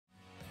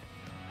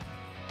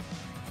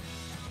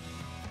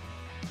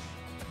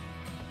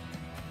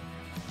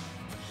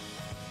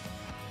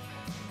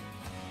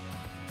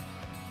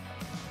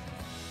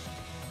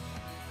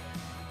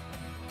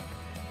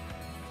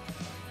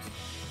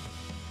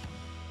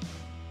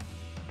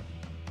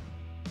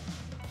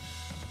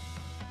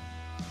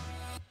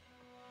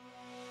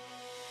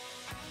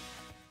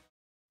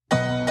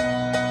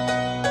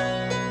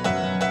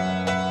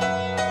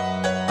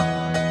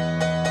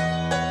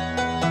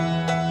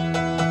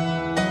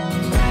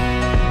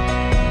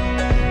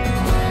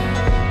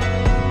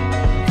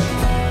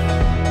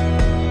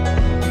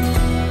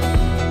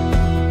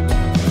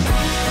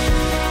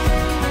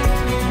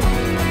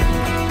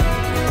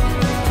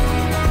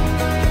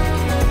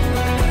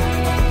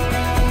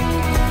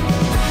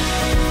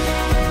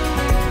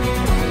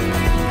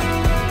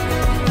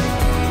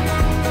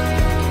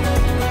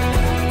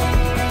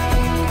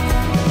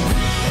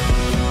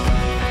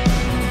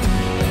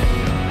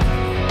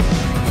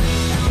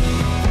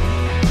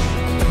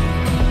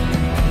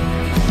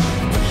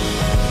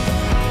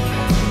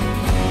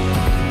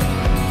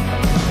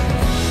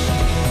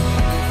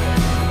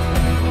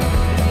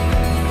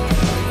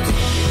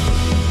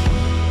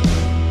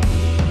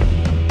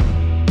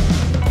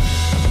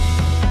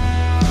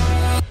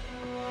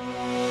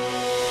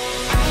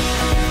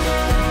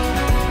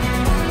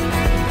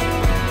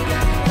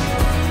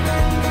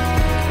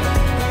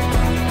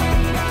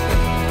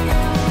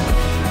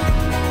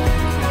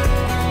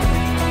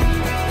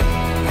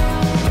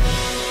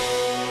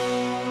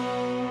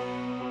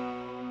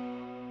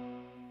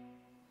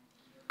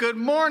Good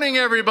morning,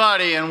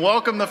 everybody, and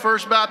welcome to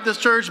First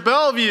Baptist Church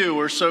Bellevue.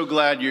 We're so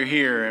glad you're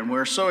here, and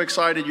we're so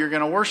excited you're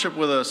going to worship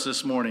with us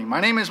this morning. My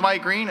name is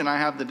Mike Green, and I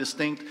have the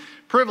distinct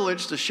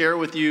privilege to share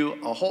with you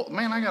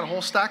I got a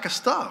whole stack of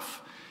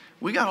stuff.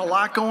 We got a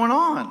lot going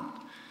on.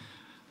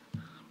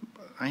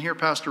 I hear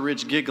Pastor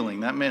Rich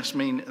giggling. That must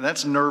mean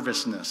that's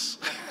nervousness.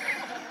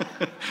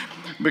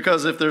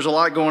 Because if there's a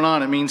lot going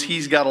on, it means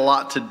he's got a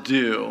lot to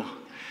do.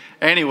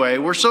 Anyway,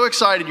 we're so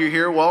excited you're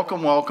here.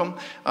 Welcome, welcome.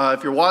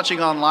 If you're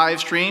watching on live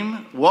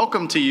stream,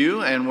 welcome to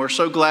you, and we're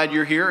so glad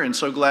you're here and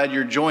so glad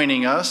you're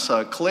joining us.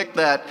 Click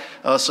that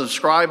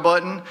subscribe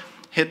button,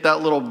 hit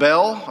that little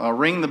bell,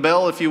 ring the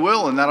bell if you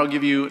will, and that'll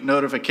give you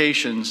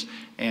notifications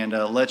and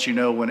let you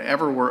know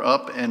whenever we're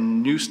up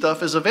and new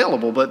stuff is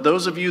available. But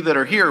those of you that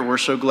are here, we're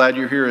so glad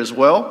you're here as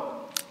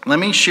well. Let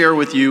me share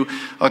with you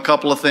a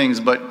couple of things,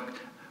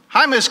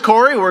 Hi, Miss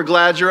Corey. We're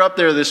glad you're up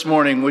there this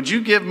morning. Would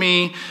you give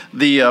me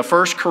the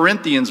 1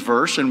 Corinthians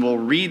verse, and we'll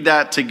read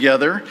that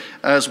together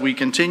as we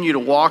continue to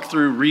walk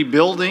through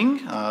rebuilding,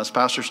 as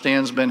Pastor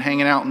Stan's been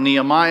hanging out in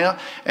Nehemiah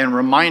and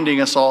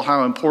reminding us all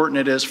how important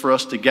it is for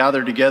us to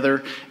gather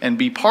together and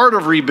be part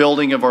of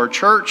rebuilding of our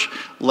church.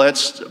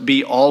 Let's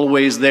be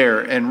always there.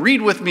 And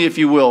read with me, if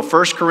you will,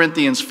 1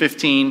 Corinthians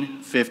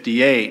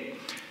 15:58.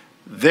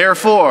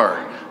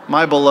 Therefore,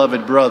 my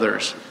beloved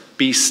brothers,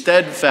 be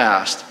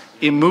steadfast,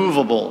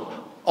 immovable,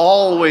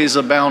 always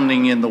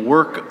abounding in the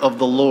work of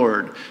the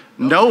Lord,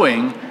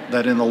 knowing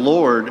that in the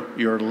Lord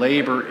your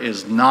labor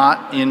is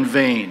not in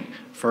vain.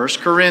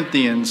 1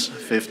 Corinthians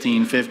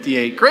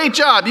 15:58. Great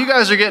job. You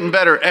guys are getting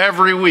better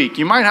every week.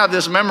 You might have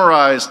this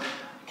memorized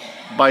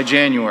by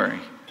January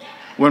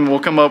when we'll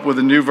come up with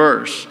a new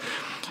verse.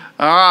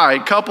 All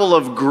right, couple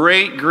of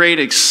great,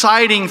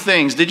 exciting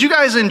things. Did you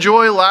guys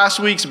enjoy last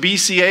week's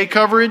BCA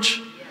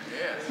coverage?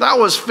 That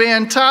was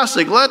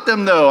fantastic. Let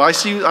them know. I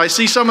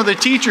see some of the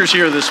teachers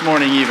here this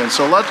morning even,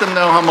 so let them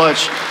know how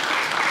much,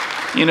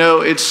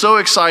 it's so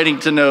exciting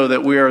to know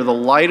that we are the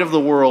light of the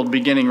world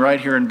beginning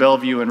right here in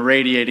Bellevue and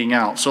radiating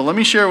out. So let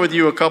me share with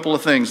you a couple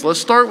of things. Let's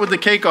start with the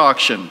cake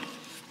auction.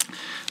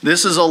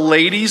 This is a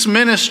ladies'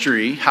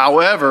 ministry.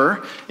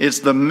 However, it's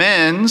the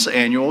men's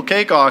annual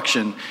cake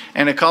auction.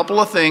 And a couple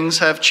of things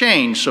have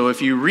changed. So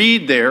if you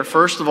read there,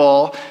 first of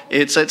all,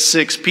 it's at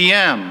 6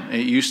 p.m.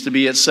 It used to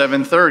be at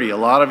 7:30. A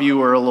lot of you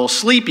were a little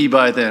sleepy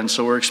by then.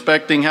 So we're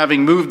expecting,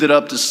 having moved it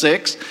up to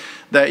 6,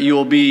 that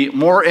you'll be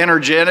more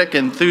energetic,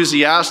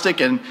 enthusiastic,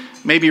 and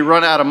maybe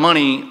run out of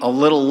money a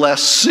little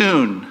less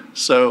soon.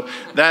 So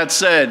that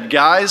said,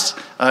 guys,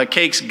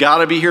 cake's got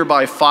to be here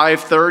by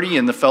 5:30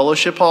 in the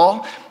fellowship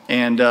hall.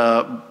 And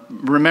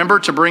remember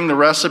to bring the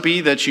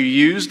recipe that you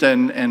used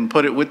and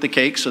put it with the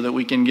cake so that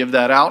we can give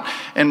that out.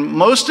 And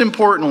most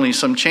importantly,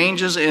 some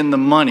changes in the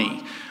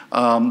money.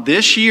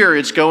 This year,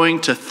 it's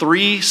going to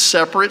 3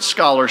 separate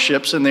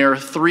scholarships, and there are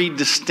 3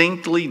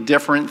 distinctly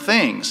different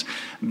things.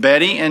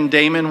 Betty and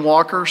Damon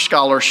Walker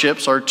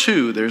scholarships are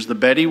 2. There's the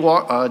Betty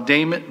Walker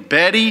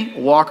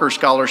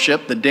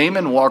scholarship, the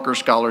Damon Walker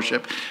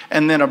scholarship,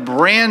 and then a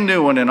brand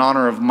new one in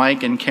honor of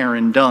Mike and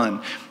Karen Dunn.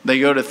 They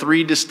go to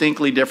 3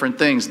 distinctly different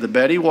things. The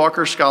Betty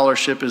Walker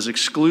scholarship is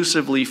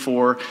exclusively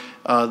for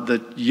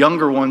the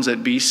younger ones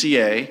at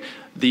BCA.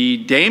 The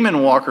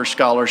Damon Walker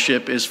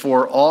scholarship is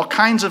for all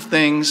kinds of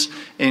things,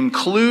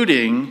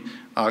 including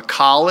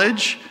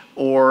college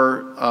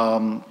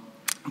or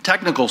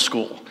technical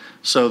school.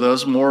 So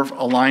those more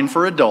aligned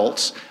for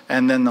adults.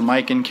 And then the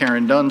Mike and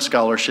Karen Dunn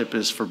scholarship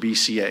is for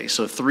BCA.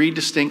 So 3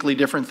 distinctly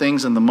different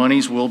things, and the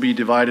monies will be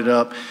divided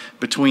up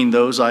between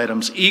those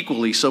items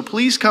equally. So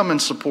please come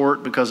and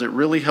support, because it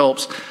really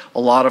helps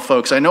a lot of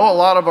folks. I know a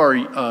lot of our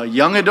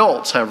young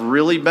adults have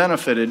really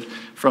benefited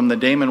from the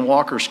Damon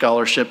Walker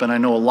scholarship, and I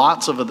know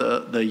lots of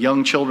the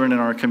young children in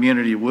our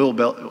community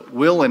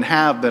will and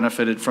have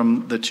benefited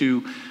from the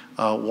 2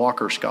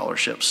 Walker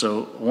scholarships.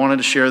 So wanted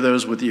to share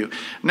those with you.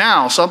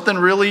 Now, something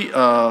really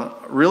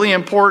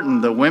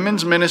important. The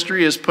women's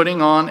ministry is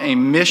putting on a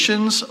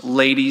missions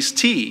ladies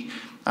tea.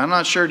 I'm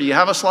not sure. Do you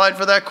have a slide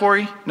for that,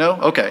 Corey? No?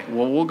 Okay.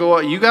 Well, we'll go.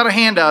 You got a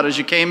handout as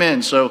you came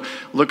in. So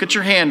look at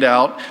your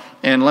handout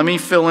and let me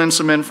fill in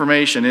some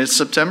information. It's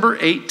September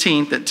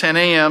 18th at 10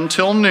 a.m.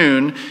 till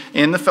noon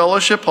in the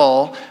fellowship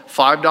hall.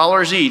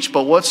 $5 each.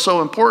 But what's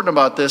so important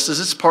about this is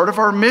it's part of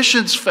our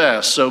missions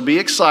fest. So be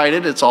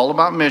excited. It's all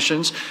about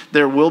missions.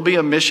 There will be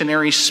a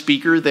missionary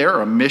speaker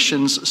there, a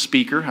missions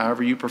speaker,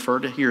 however you prefer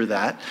to hear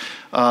that,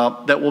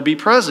 that will be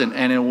present.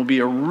 And it will be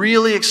a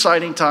really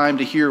exciting time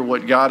to hear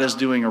what God is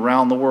doing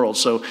around the world.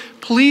 So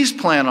please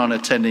plan on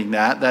attending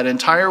that. That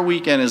entire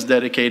weekend is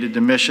dedicated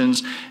to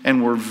missions,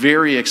 and we're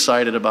very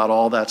excited about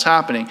all that's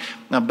happening.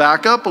 Now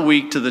back up a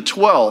week to the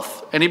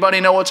 12th.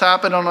 Anybody know what's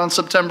happening on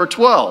September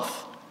 12th?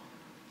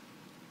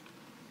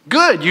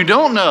 Good, you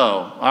don't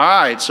know.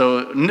 All right,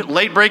 so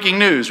late breaking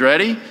news,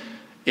 ready?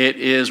 It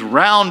is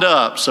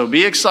Roundup, so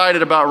be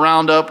excited about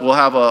Roundup. We'll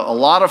have a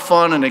lot of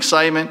fun and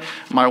excitement.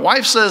 My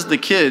wife says the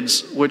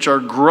kids, which are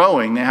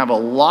growing, they have a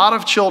lot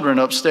of children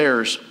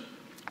upstairs,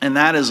 and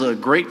that is a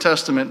great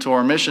testament to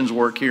our missions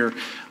work here,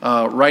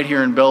 right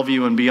here in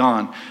Bellevue and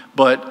beyond.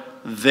 But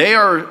they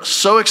are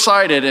so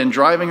excited and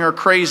driving her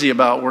crazy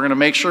about, we're going to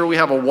make sure we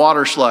have a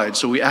water slide.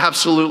 So we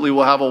absolutely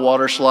will have a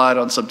water slide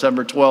on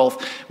September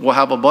 12th. We'll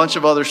have a bunch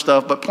of other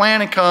stuff, but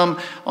plan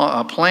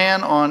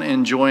on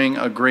enjoying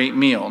a great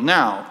meal.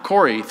 Now,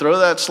 Corey, throw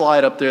that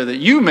slide up there that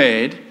you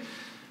made.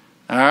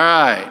 All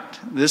right,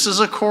 this is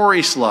a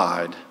Corey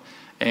slide,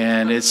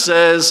 and it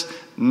says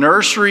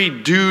nursery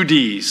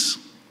duties.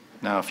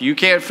 Now, if you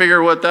can't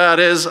figure what that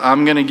is,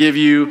 I'm going to give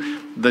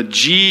you the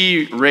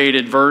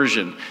G-rated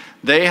version.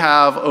 They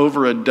have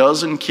over a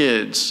dozen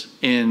kids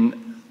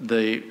in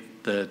the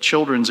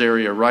children's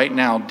area right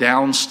now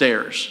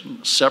downstairs,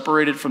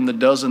 separated from the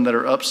dozen that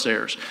are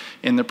upstairs,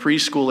 in the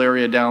preschool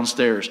area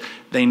downstairs.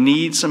 They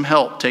need some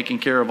help taking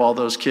care of all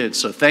those kids.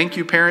 So thank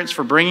you, parents,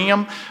 for bringing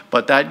them,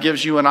 but that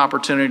gives you an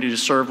opportunity to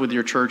serve with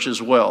your church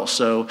as well.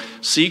 So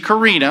see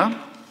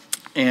Karina,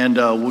 and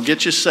we'll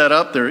get you set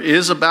up. There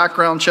is a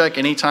background check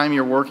anytime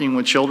you're working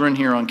with children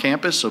here on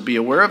campus, so be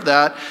aware of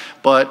that.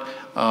 But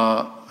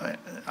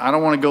I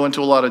don't want to go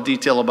into a lot of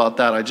detail about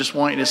that. I just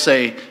want you to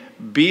say,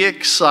 be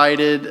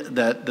excited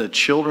that the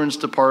children's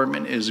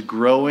department is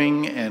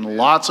growing and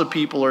lots of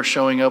people are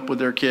showing up with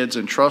their kids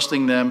and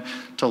trusting them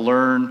to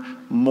learn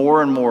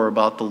more and more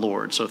about the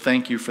Lord. So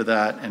thank you for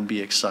that, and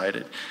be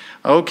excited.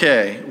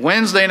 Okay,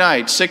 Wednesday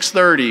night,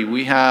 6:30,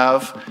 we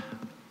have...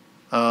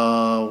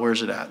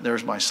 where's it at?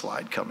 There's my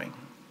slide coming.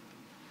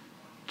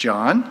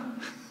 John?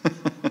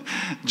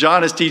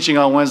 John is teaching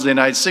on Wednesday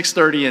night,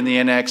 6:30 in the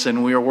NX,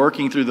 and we are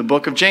working through the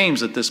book of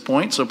James at this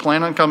point, so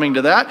plan on coming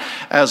to that.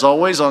 As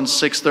always, on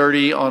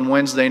 6:30 on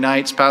Wednesday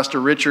nights, Pastor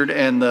Richard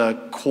and the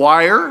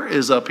choir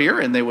is up here,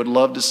 and they would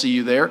love to see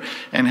you there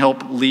and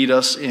help lead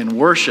us in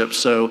worship.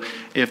 So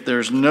if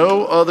there's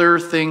no other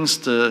things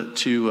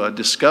to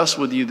discuss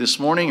with you this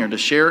morning or to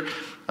share,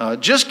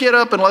 just get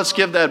up and let's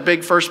give that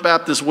big First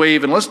Baptist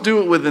wave, and let's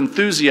do it with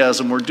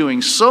enthusiasm. We're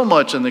doing so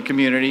much in the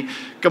community.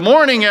 Good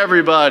morning,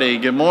 everybody.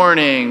 Good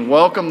morning.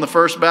 Welcome to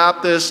First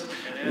Baptist.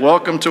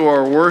 Welcome to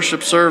our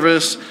worship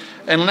service.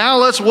 And now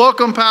let's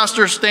welcome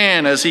Pastor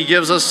Stan as he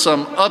gives us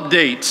some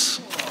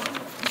updates.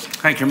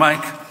 Thank you,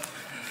 Mike.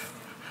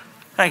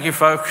 Thank you,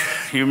 folk.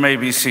 You may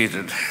be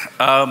seated.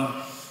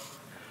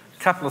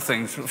 Couple of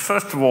things.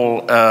 First of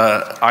all,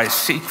 I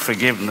seek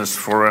forgiveness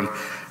for an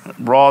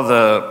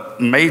rather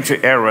major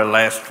error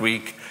last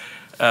week.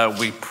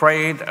 We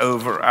prayed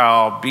over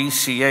our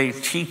BCA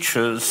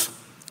teachers,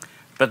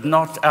 but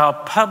not our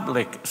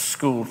public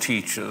school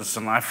teachers,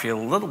 and I feel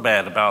a little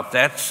bad about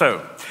that.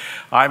 So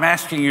I'm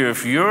asking you,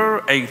 if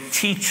you're a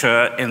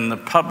teacher in the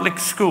public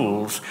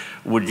schools,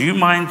 would you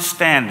mind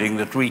standing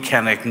that we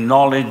can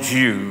acknowledge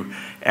you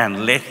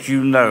and let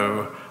you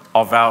know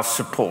of our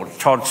support?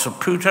 Todd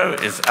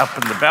Saputo is up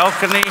in the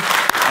balcony,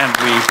 and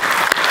we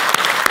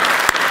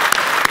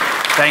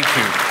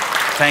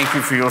thank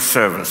you for your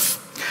service.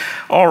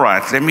 All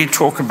right, let me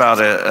talk about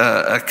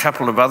a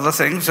couple of other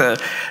things.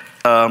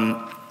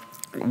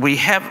 We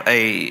have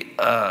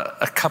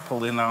a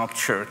couple in our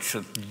church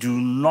that do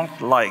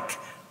not like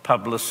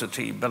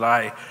publicity, but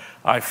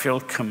I feel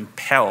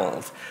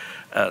compelled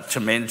to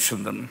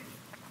mention them.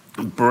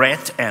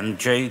 Brett and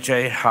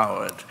J.J.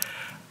 Howard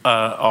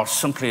are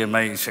simply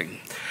amazing.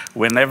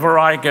 Whenever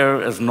I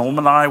go, as Norm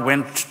and I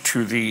went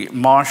to the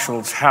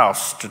Marshall's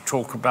house to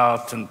talk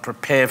about and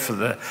prepare for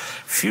the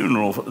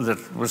funeral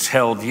that was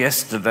held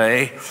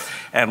yesterday,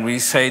 and we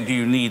say, do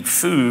you need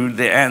food?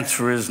 The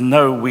answer is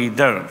no, we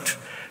don't.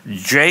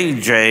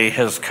 JJ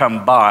has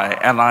come by,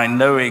 and I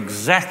know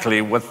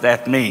exactly what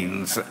that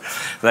means.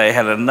 They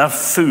had enough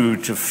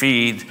food to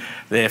feed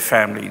their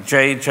family.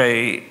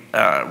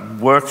 JJ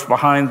works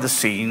behind the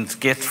scenes,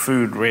 gets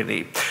food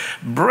ready.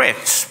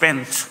 Brett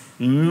spent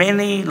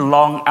many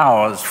long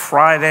hours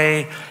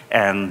Friday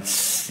and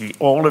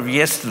all of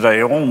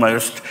yesterday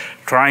almost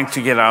trying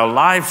to get our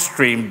live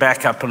stream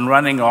back up and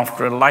running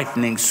after a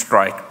lightning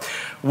strike.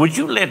 Would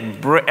you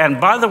let Brett,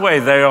 and by the way,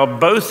 they are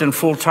both in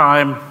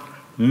full-time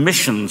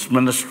missions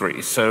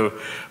ministry, so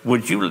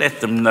would you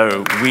let them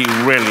know we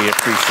really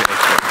appreciate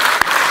them?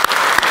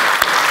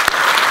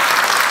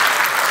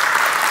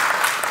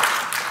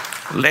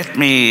 Let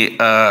me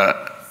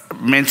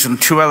mention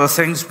two other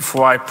things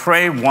before I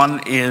pray.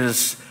 One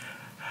is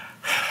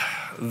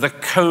the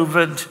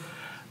COVID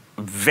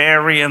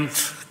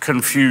variant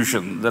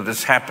confusion that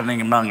is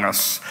happening among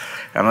us.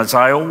 And as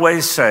I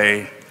always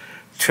say,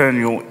 turn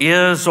your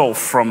ears off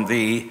from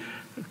the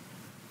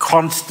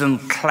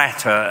constant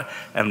clatter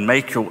and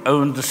make your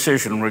own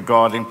decision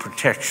regarding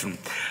protection.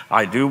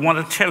 I do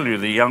want to tell you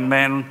the young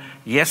man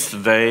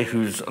yesterday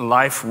whose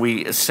life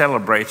we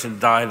celebrated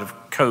died of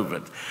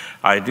COVID.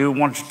 I do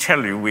want to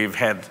tell you we've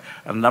had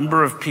a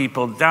number of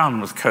people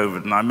down with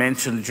COVID, and I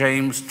mentioned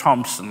James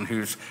Thompson,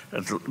 who's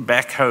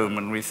back home,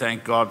 and we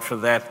thank God for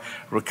that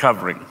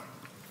recovering.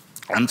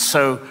 And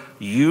so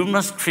you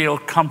must feel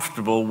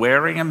comfortable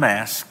wearing a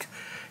mask,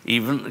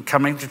 even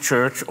coming to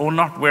church, or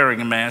not wearing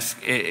a mask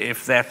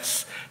if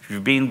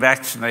you've been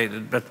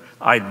vaccinated. But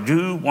I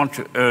do want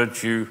to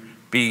urge you,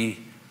 be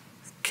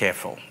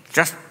careful.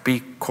 Just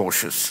be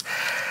cautious.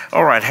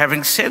 All right,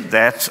 having said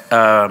that,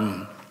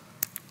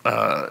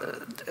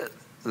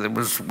 There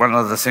was one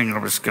other thing I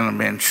was going to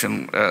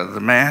mention, the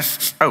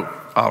masks. Oh,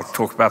 I'll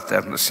talk about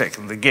that in a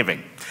second, the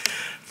giving.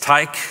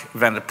 Tyke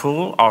van der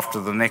Poel, after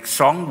the next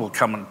song, will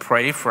come and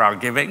pray for our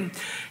giving.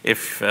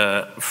 If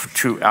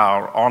to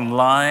our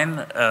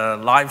online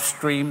live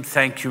stream,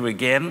 thank you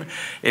again.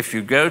 If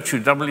you go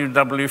to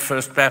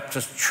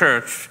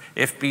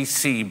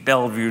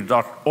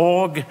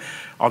www.firstbaptistchurchfbcbellevue.org,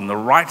 on the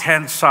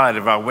right-hand side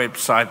of our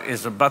website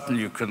is a button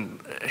you can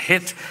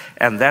hit,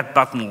 and that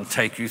button will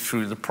take you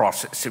through the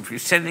process. If you're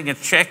sending a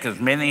check, as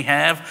many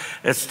have,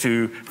 it's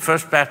to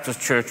First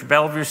Baptist Church,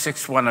 Bellevue,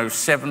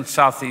 6107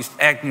 Southeast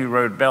Agnew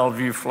Road,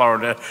 Bellevue,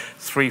 Florida,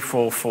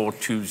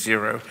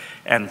 34420.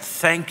 And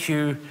thank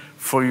you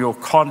for your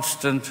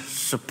constant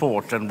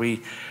support, and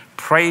we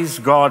praise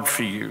God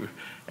for you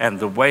and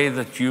the way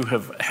that you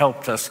have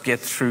helped us get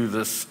through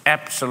this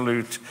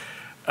absolute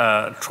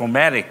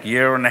traumatic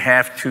year and a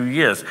half, 2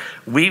 years.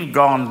 We've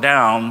gone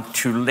down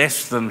to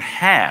less than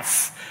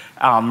half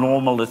our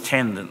normal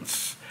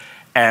attendance.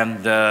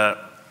 And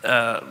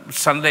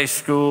Sunday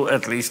school,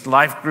 at least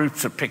life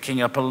groups are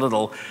picking up a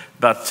little,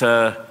 but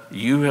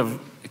you have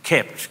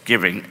kept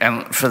giving,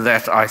 and for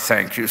that I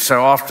thank you.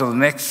 So after the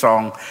next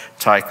song,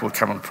 Tyke will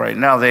come and pray.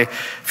 Now, there are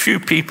a few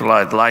people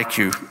I'd like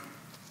you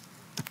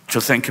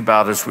to think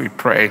about as we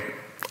pray.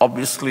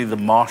 Obviously, the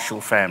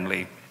Marshall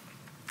family,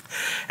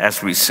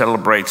 as we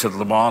celebrated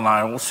Le Mans. I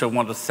also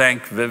want to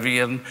thank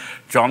Vivian,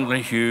 John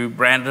LeHue,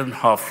 Brandon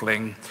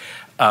Hoffling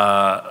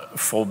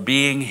for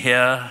being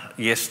here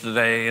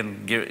yesterday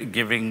and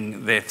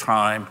giving their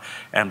time,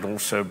 and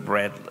also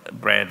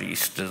Brad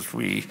East as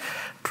we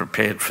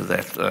prepared for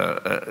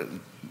that,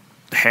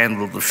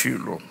 handled the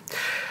funeral.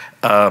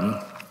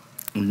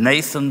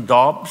 Nathan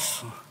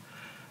Dobbs.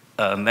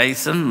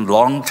 Nathan,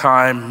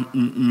 longtime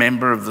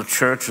member of the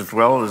church, as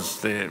well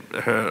as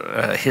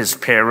his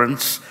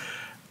parents,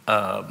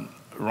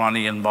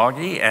 Ronnie and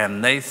Moggy,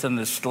 and Nathan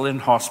is still in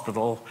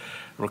hospital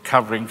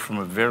recovering from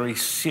a very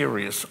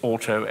serious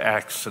auto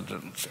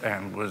accident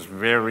and was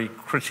very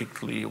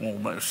critically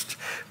almost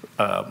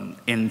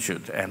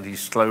injured, and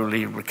he's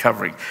slowly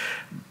recovering.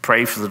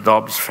 Pray for the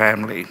Dobbs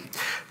family.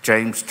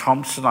 James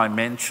Thompson, I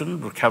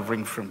mentioned,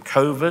 recovering from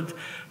COVID.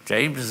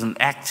 James is an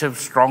active,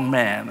 strong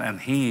man, and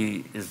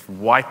he is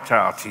wiped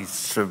out. He's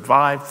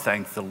survived,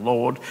 thank the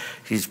Lord.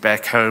 He's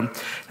back home.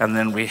 And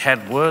then we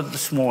had word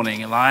this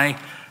morning, and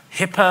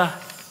HIPAA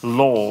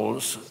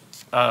laws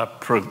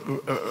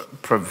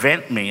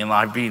prevent me, and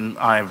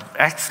I've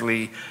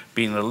actually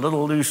been a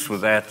little loose with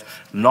that,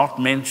 not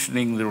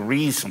mentioning the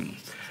reason.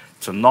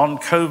 It's a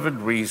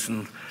non-COVID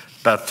reason,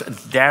 but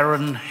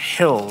Darren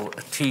Hill,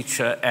 a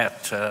teacher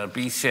at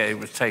BCA,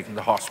 was taken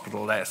to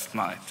hospital last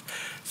night.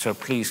 So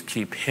please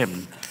keep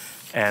him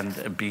and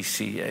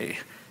BCA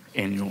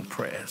in your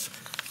prayers.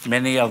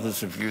 Many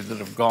others of you that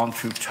have gone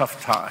through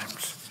tough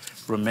times,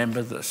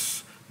 remember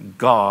this: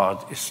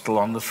 God is still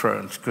on the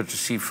throne. It's good to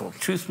see Phil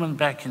Toothman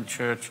back in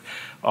church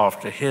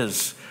after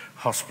his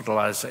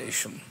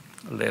hospitalization.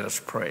 Let us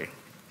pray.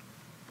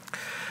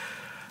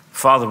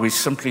 Father, we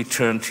simply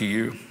turn to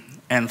you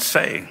and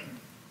say,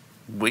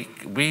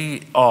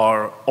 we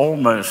are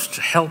almost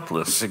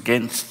helpless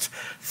against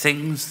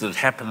things that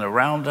happen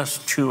around us,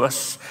 to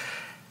us,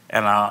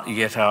 and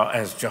yet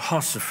as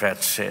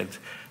Jehoshaphat said,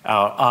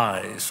 our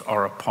eyes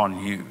are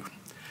upon you.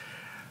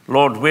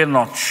 Lord, we're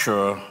not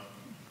sure.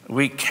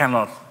 We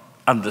cannot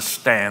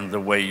understand the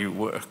way you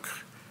work.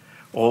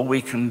 All we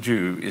can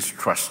do is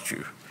trust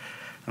you.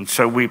 And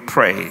so we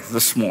pray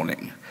this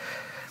morning.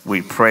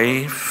 We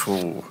pray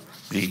for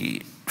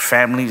the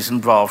families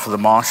involved, for the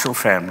Marshall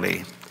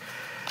family,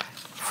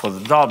 for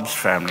the Dobbs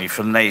family,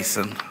 for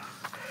Nathan,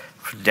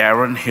 for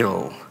Darren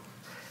Hill,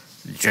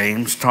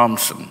 James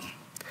Thompson,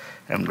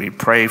 and we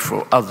pray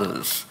for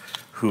others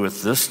who at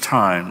this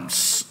time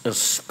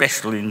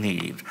especially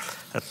need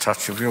a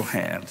touch of your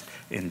hand.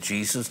 In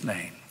Jesus'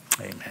 name,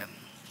 amen.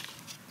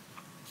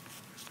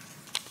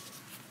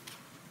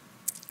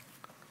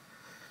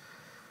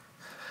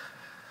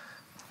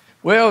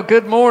 Well,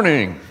 good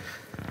morning.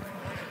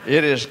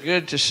 It is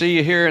good to see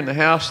you here in the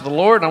house of the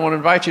Lord. And I want to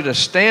invite you to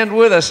stand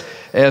with us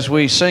as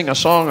we sing a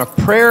song of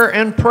prayer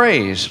and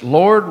praise.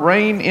 Lord,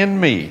 reign in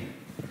me.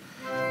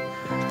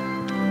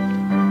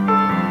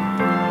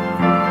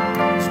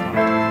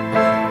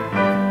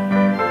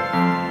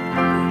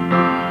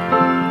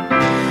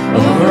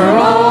 Over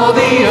all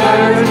the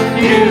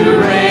earth you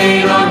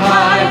reign on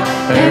high,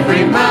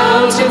 every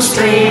mountain,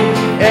 stream,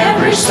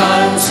 every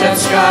sunset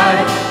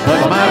sky.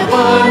 But my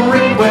one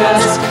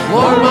request,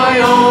 Lord,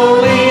 my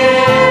only aim,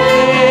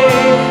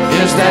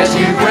 is that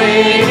you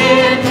reign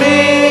in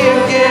me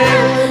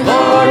again.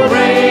 Lord,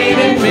 reign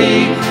in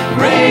me,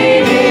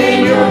 reign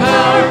in your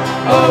power,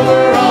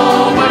 over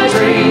all my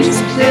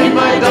dreams, in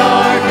my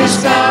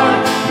darkest hour.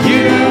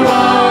 You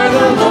are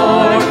the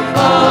Lord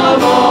of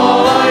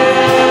all I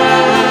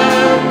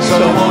am.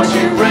 So won't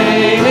you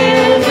reign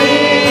in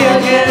me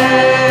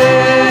again?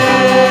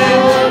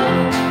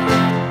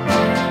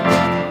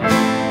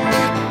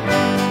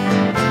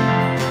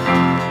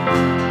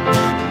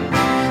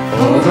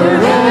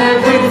 Over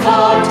every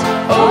fault,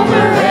 over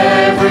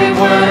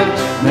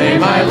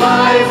my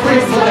life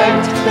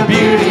reflect the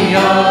beauty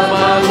of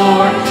my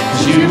Lord.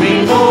 'Cause you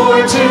mean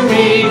more to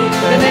me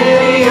than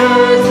any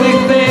earthly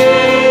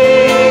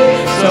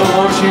thing. So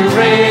won't you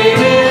reign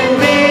in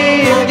me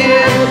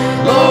again,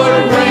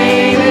 Lord,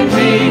 reign in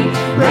me,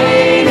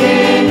 reign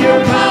in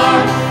your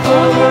power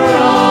over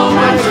all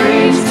my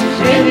dreams.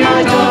 In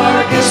your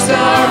darkest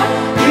hour,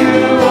 you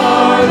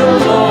are the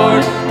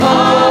Lord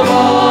of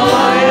all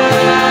I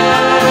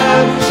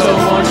am. So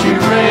won't you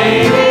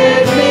reign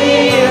in me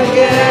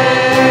again?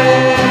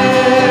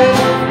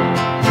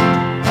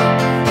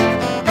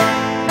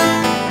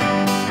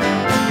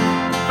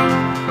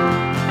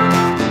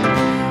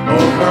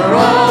 Over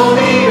all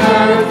the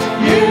earth,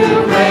 you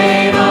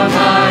reign on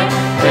high.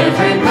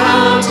 Every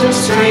mountain,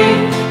 stream,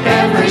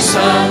 every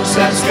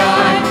sunset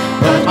sky.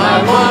 But my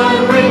one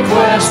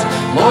request,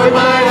 Lord,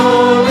 my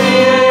only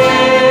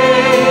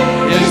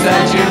aim, is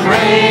that you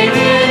reign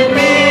in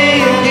me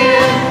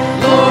again.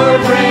 Lord,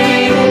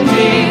 reign in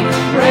me,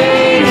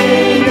 reign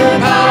in your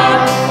power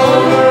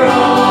over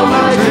all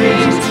my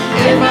dreams.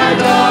 In my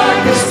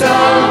darkest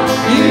hour,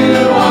 you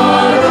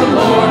are the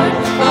Lord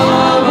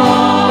of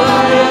all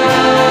I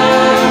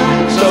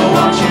am. So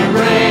won't you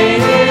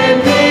reign in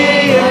me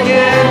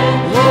again,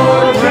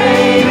 Lord,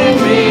 reign in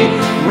me,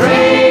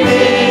 reign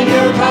in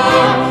your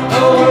power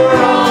over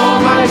all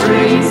my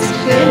dreams.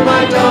 In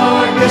my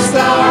darkest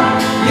hour,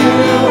 you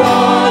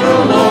are the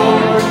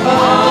Lord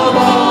of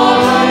all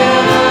I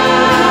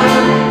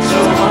am. So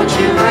won't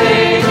you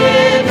reign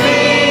in me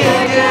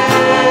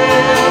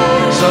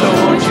again? So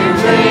won't you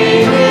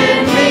reign in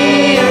me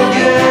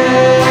again?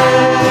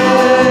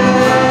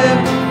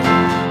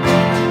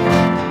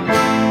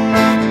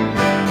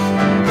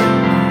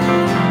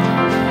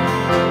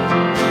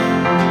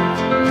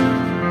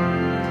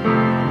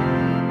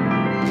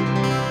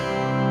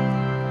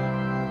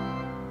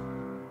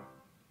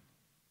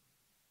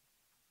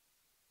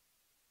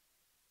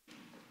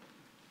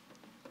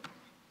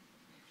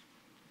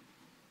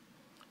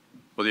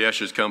 Will the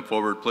ushers come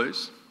forward,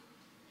 please?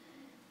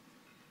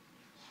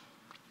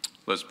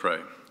 Let's pray.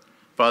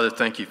 Father,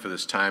 thank you for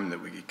this time that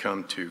we could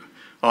come to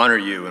honor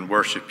you and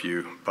worship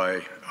you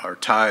by our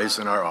tithes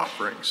and our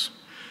offerings.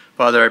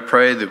 Father, I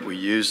pray that we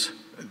use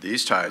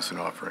these tithes and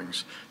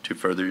offerings to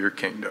further your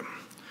kingdom.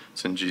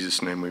 It's in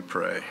Jesus' name we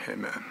pray.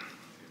 Amen.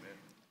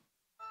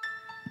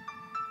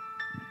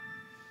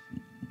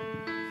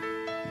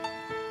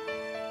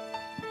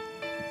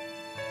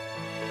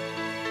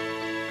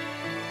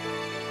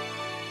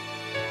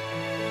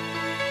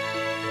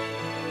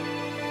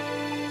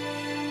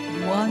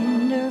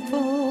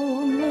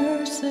 Wonderful,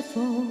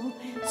 merciful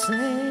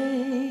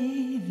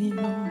Savior,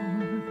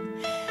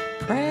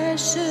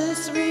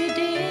 precious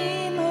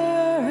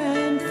Redeemer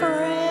and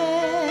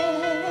friend,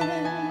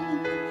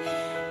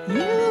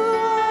 you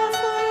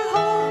offer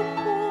hope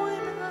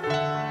when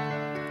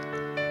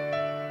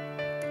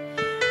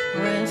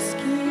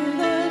rescue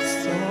the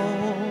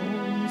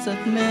souls of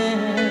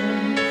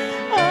men.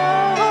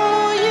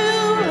 Oh, you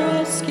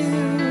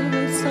rescue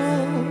the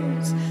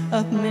souls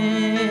of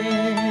men.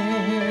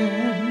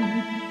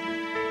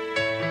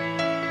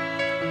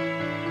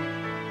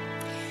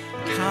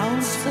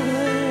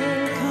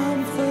 Counselor,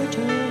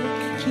 comforter,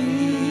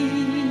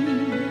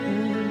 keeper,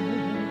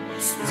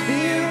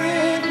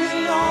 Spirit we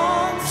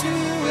long to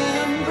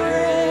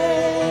embrace.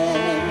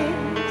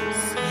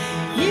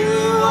 You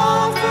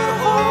offer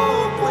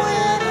hope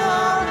when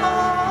our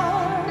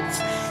hearts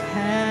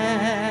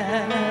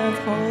have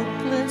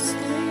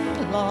hopelessly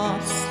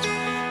lost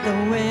the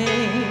way.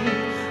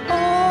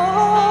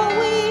 Oh,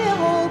 we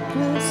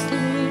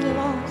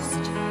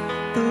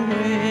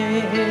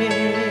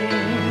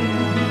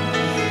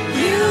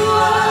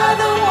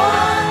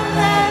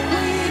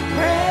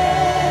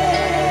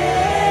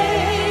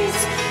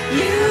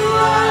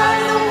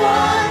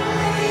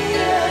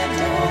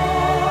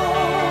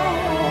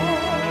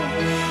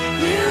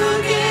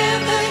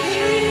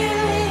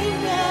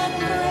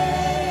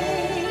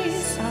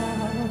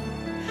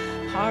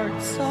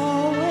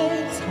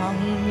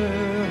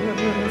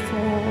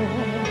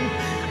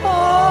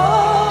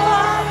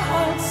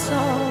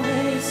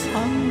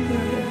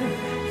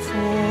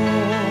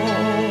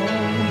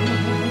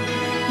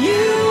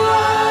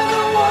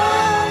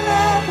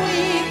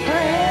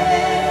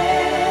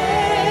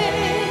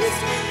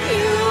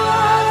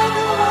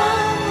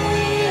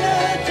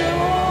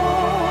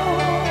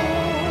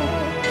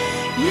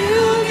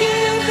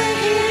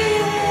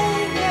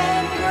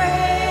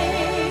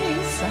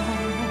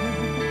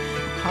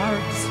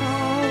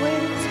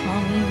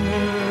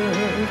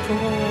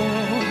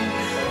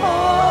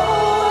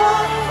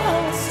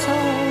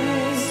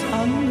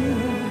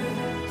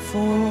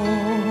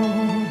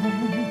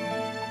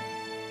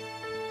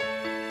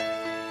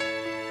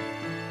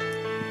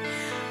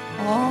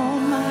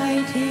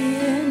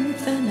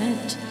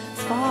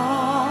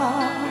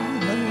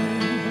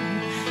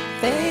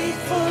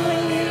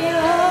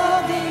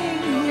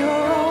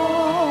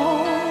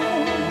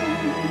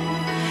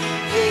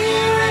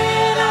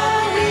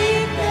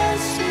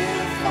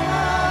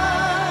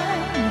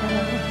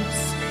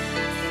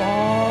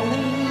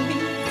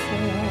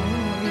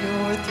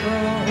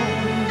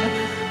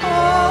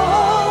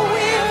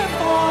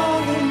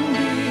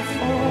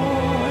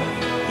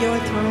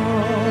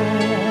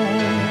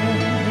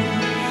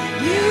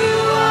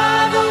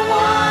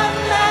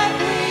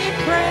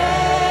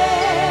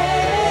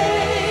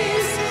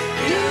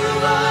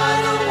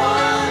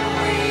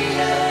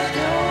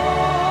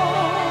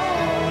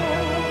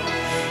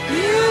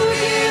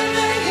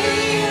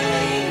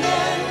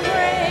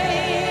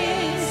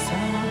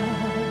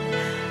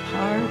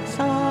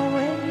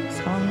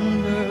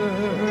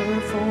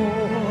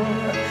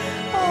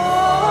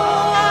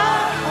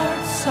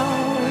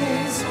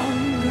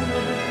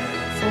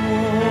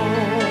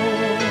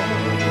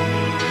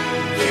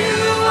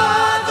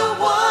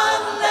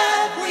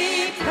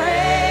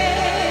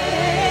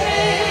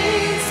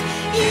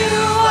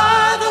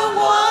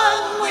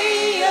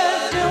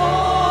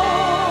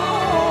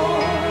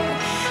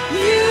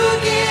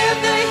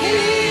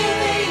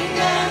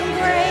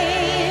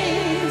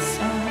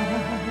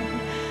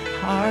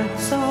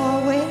hearts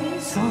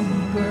always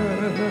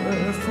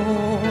hunger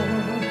for.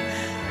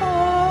 Oh,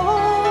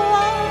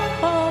 our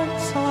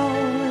hearts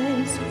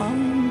always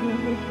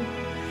hunger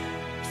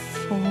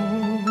for.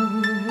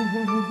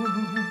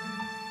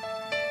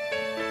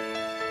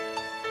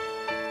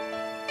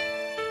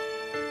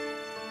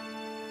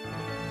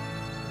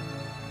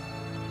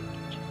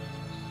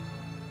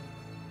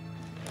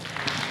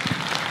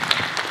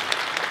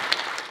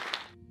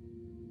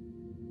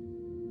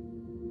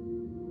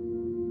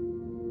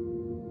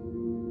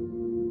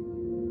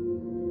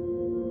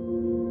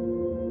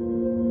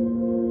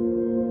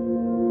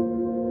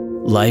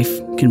 Life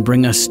can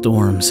bring us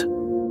storms.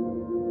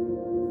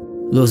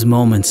 Those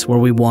moments where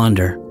we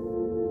wonder,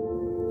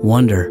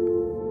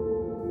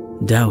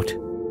 doubt.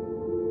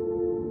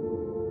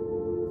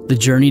 The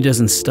journey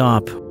doesn't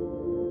stop,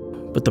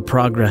 but the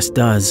progress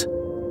does.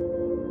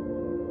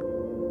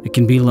 It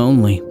can be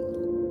lonely,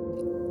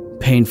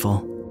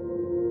 painful.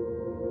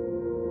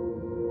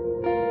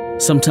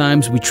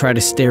 Sometimes we try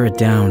to stare it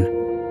down,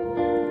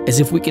 as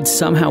if we could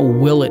somehow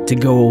will it to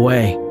go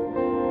away.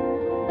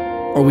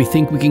 Or we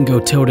think we can go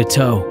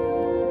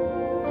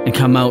toe-to-toe and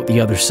come out the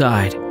other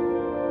side,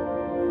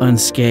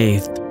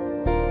 unscathed.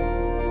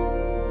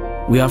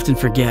 We often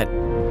forget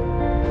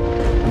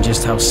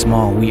just how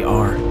small we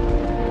are.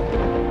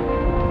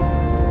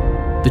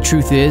 The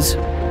truth is,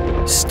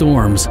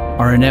 storms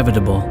are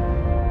inevitable.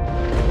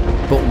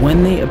 But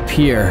when they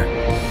appear,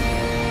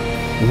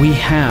 we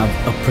have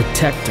a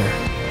protector,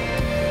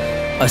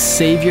 a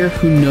savior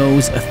who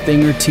knows a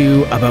thing or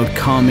two about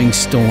calming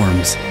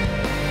storms.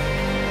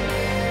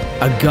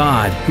 A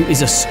God who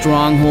is a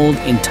stronghold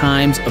in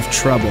times of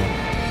trouble.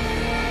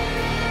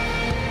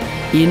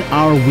 In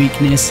our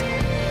weakness,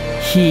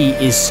 He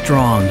is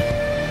strong.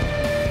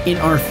 In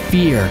our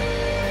fear,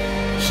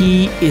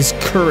 He is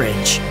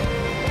courage.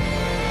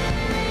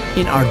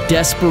 In our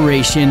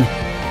desperation,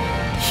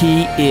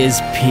 He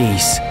is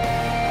peace.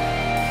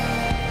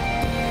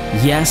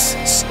 Yes,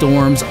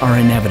 storms are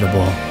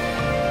inevitable.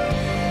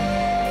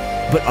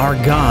 But our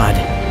God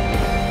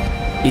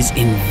is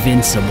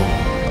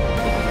invincible.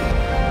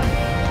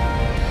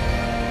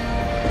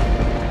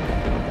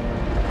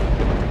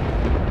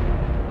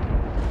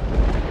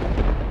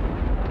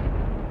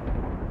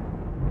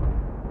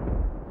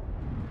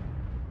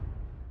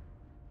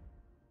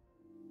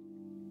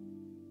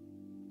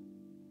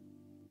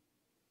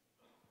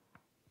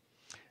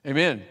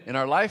 Amen. In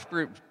our life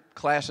group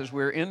classes,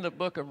 we're in the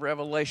book of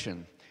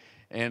Revelation.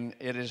 And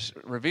it is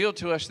revealed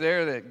to us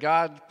there that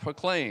God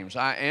proclaims,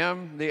 I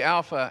am the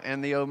Alpha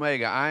and the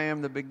Omega. I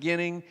am the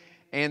beginning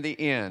and the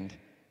end.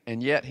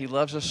 And yet He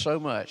loves us so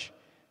much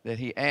that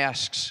He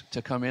asks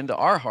to come into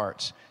our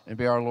hearts and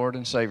be our Lord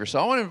and Savior. So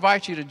I want to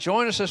invite you to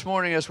join us this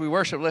morning as we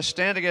worship. Let's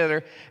stand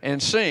together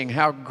and sing,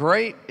 How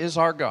Great is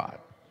Our God.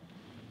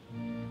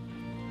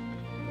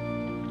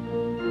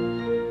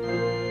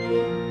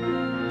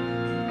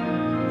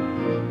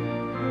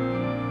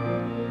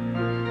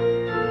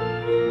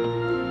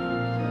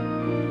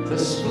 The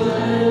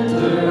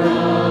splendor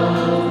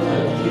of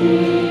the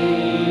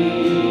King,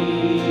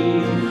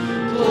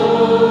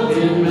 clothed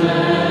in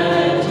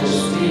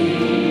majesty,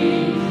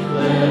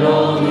 let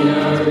all the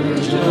earth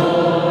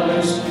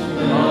rejoice,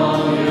 let all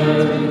the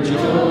earth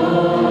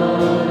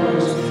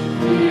rejoice.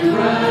 He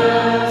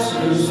wraps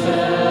His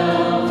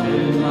spell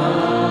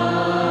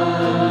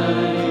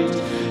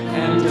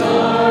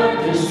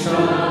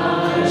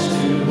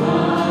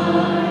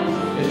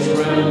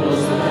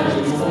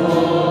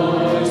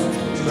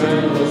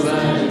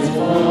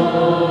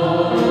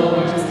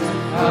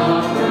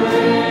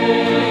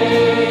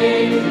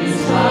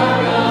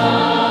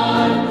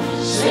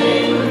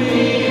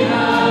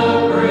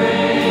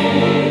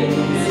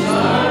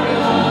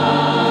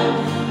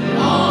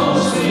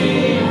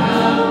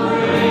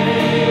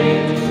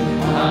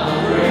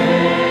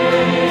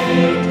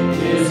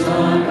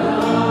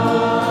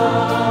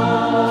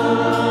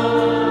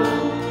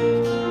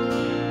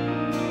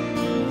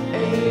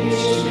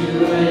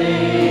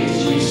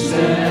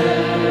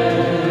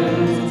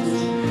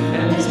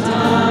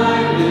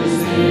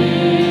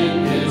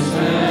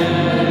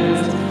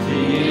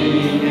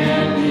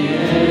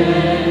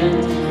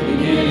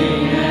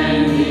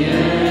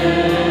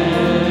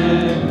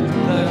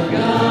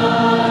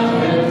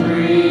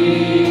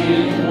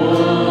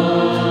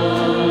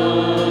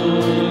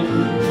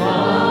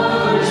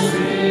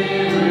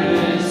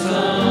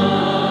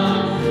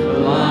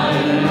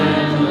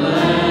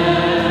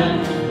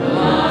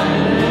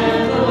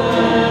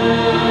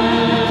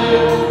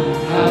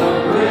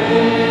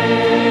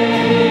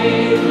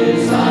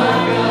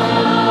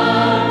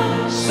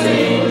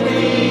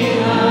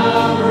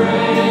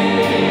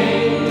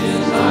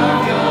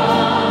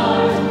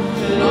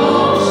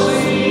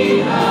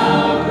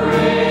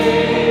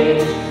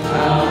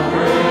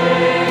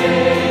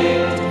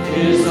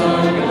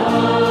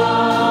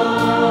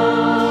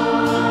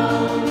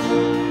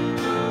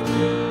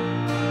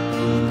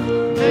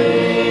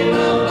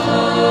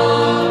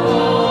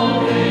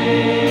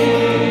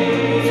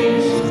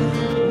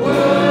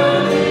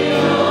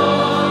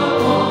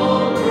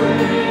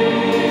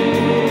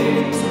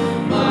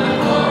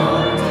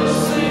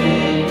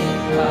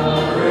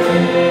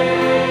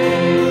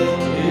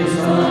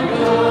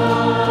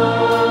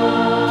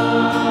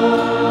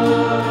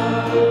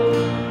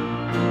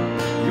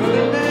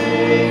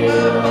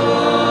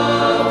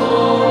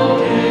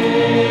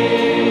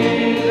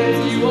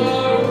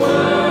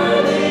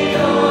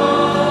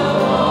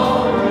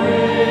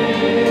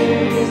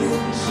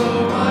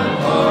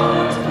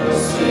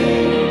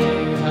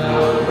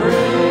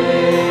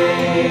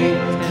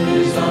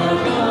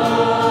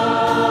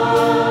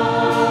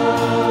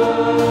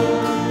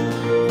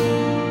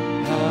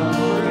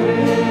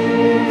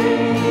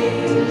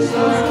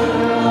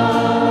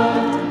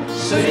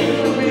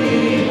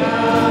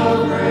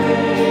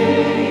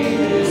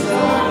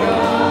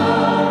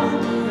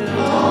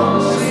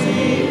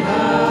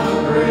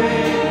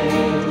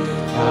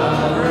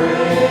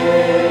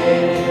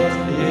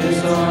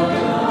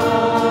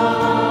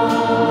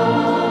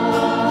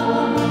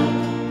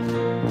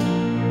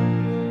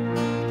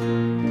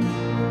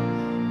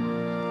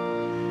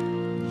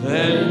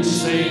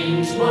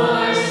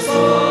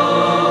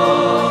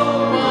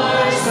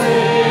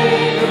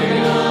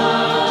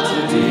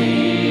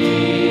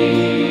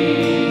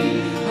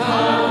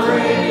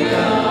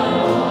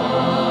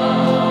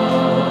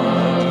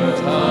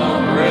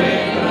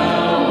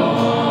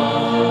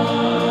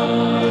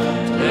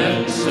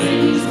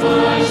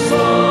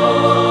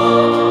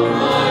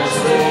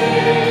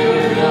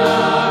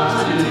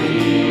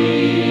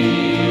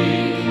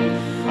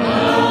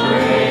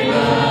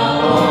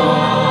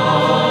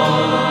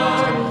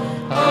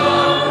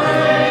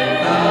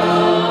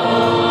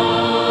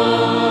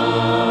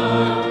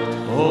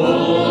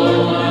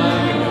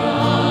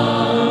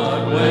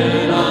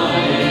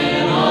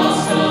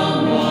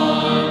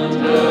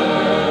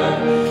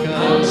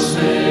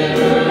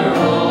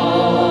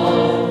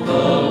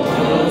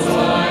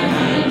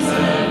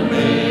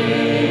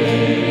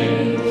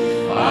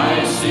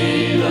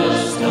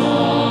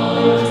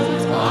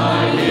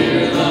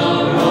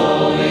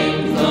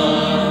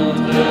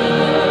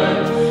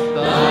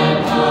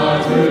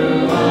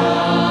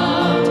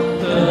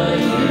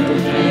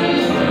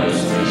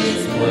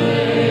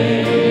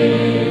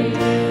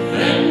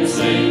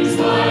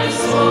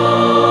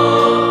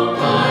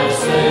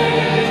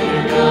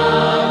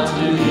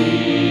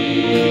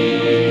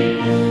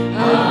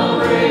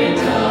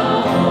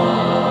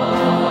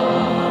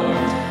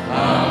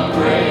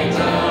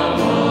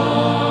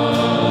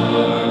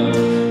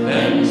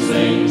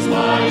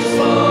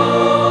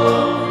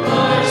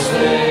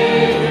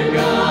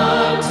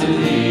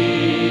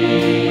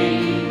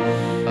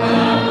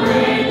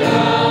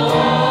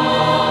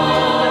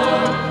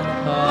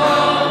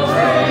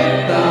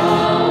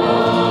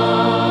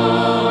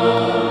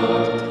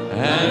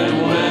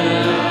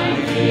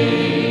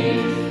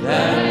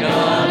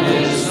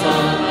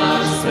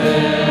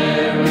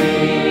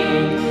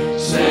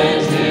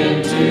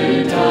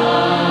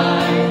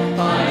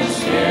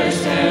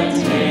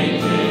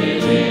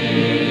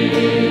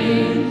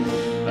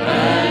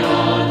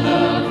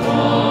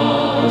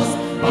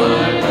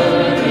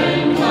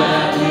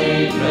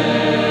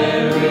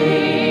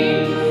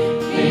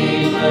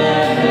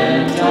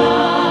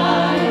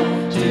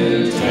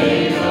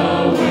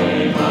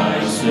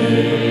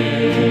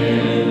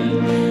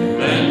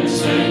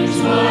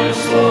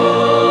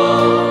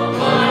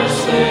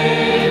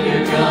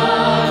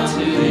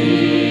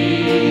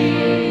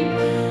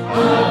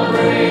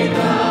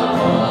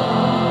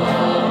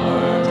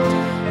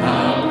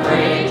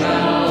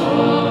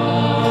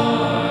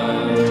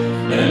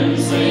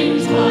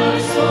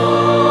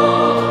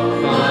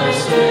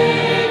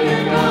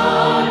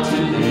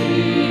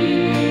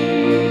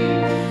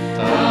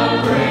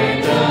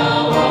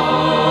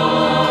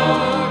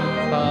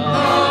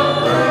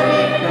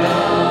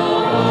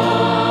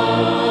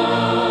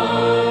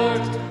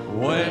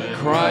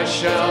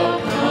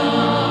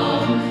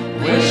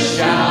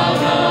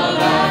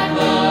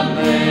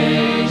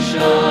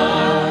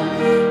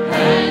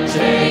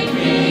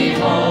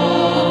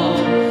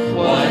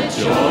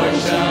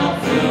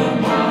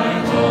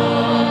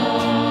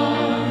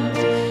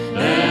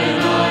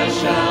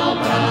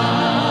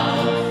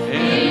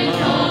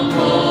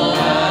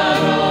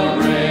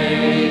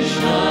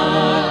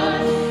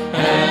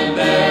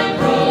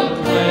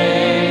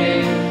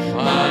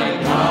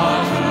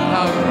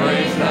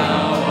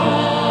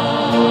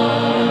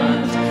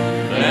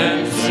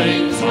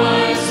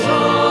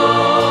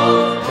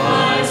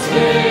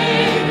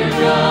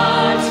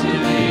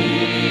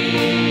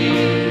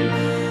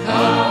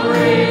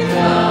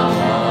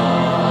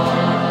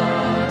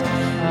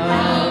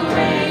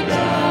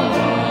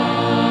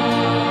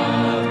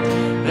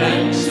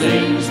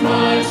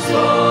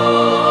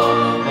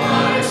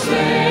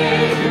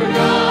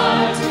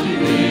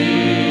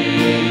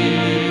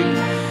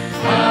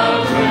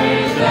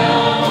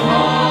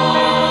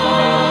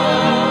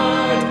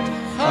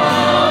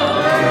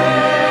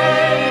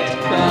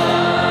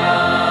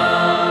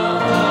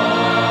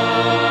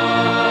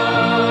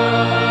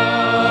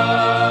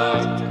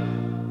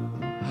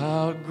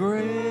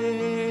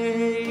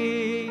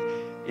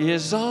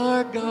is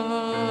our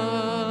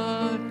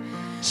God.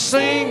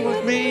 Sing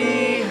with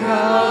me,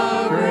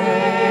 how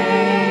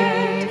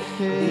great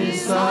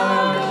is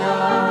our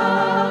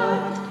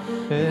God.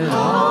 And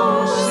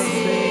all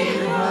sing,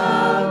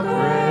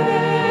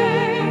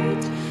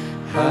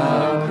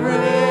 how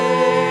great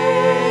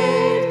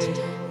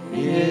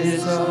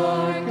is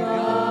our God.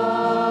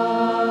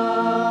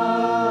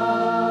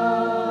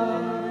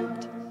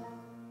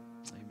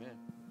 Amen.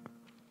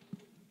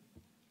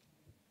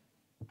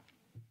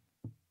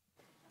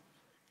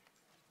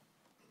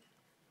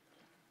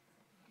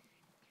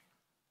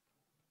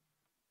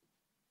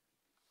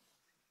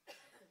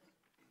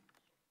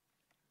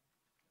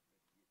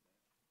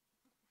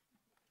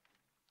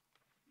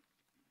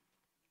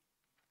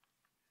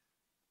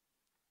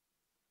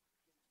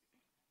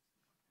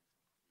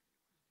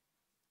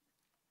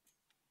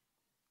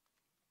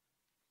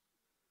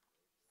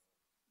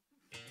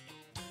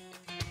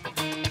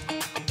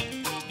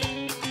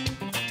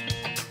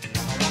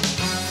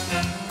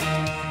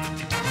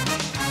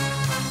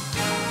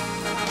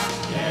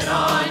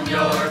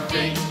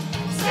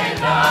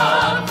 Stand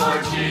up for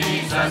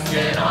Jesus,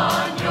 get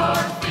on your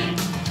feet,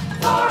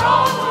 for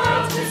all the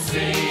world to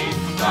see.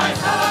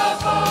 Rise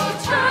up, O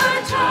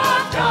Church of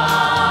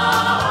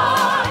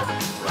God.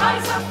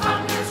 Rise up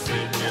from your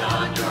seat, get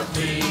on your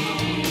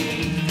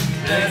feet.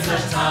 There's a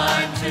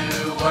time to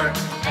work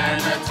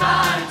and a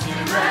time to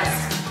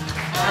rest,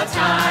 a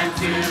time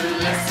to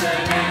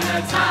listen and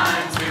a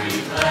time to be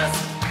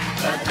blessed.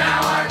 But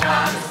now our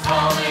God is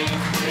calling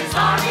His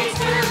armies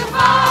to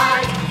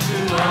fight, to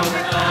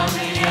overcome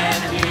the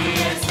enemy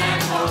and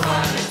stand for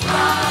what is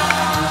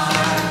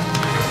right.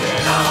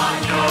 Get on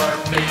your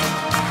feet,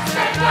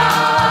 stand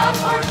up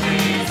for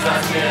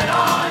Jesus. Get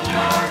on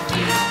your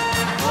feet,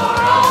 for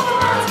all the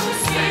world to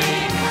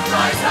see.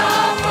 Rise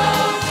up, O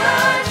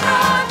Church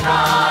of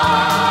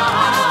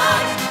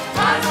God.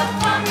 Rise up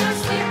from your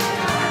sleep,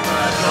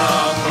 rise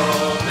up,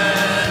 O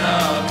men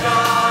of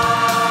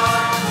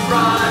God.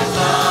 Rise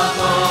up,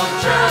 O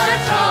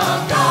Church of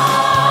God.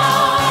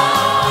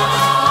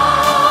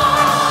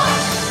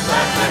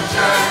 Let the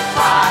church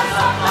rise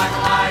up like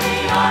a mighty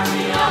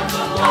army of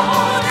the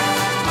Lord,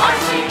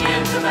 marching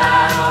into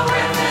battle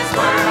with His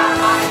word our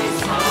mighty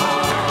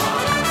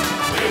sword.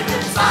 We've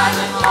been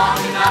silent long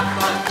enough,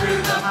 but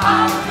through the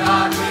power of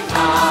God we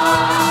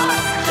come.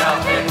 Shall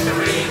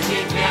victory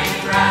keep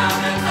gaining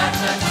ground and let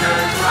the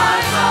church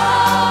rise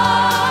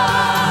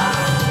up.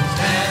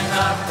 Stand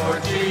up for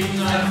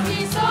Jesus.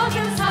 These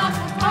soldiers of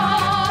the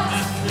cross,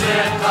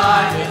 live by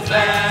His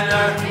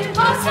banner. We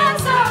must and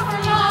suffer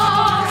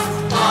loss.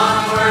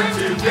 Onward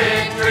to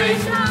victory,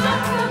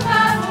 let the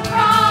battle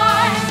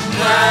cry.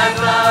 Let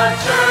the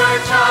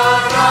church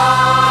arise.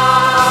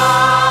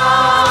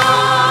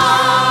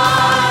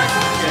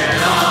 Get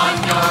on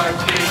your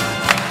feet,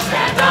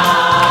 stand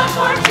up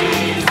for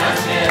Jesus.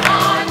 Get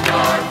on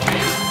your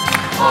feet,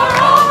 for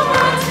all the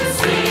world to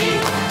see.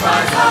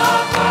 Rise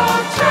up, O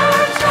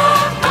Church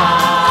of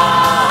God.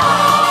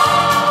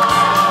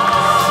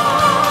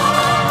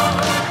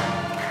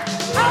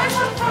 Rise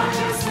up from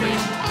your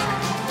sleep,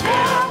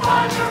 get up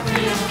on your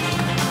feet.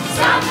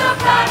 Sound the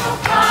battle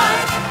cry,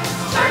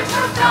 Church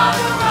of God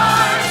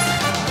arise.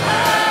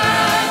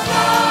 Let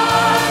the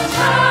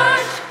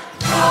church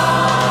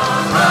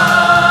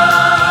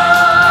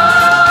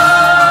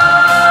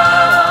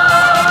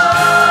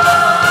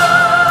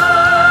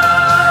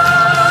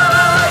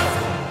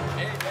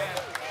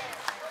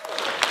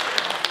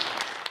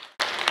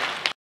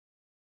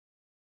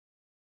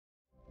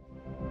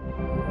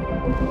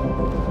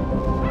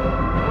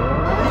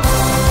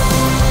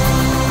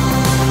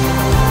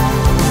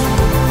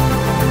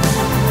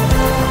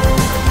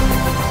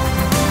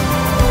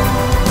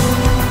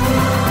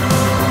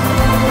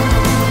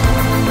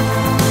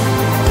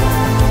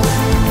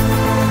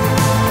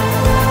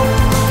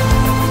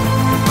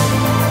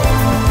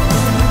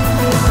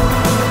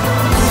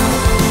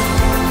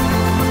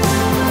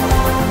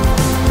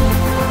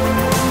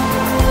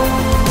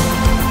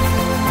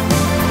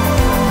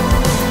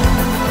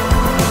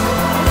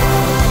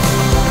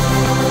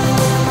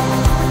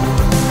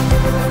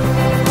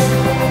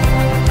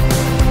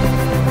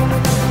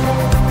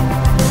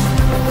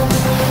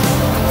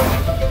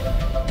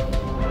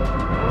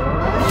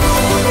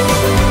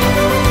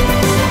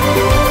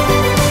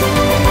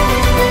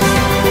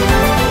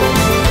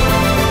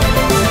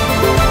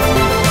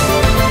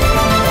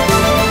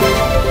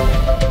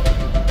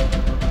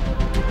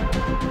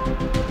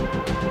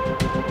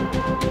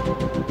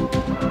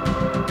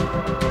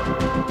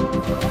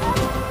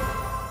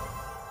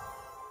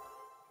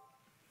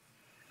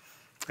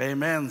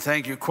Amen.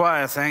 Thank you,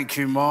 choir. Thank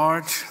you,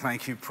 Marge.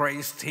 Thank you,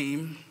 praise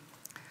team.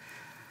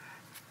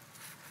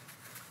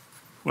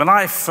 When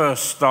I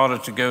first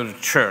started to go to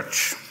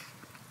church,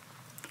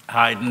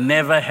 I'd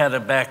never had a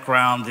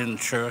background in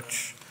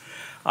church.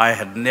 I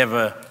had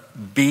never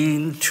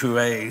been to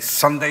a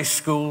Sunday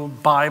school,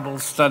 Bible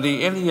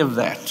study, any of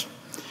that.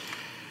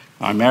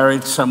 I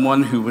married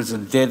someone who was a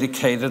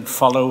dedicated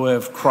follower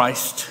of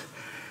Christ,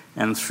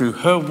 and through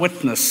her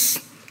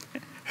witness,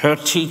 her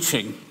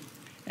teaching,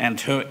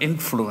 and her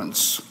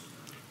influence,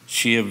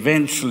 she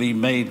eventually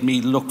made me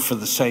look for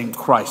the same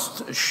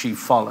Christ she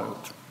followed.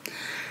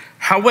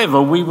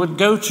 However, we would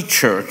go to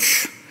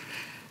church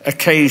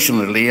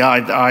occasionally.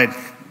 I'd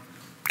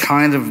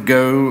kind of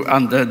go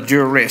under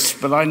duress,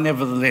 but I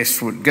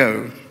nevertheless would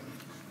go.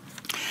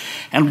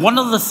 And one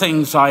of the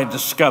things I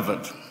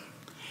discovered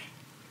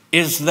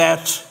is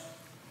that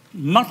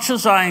much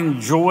as I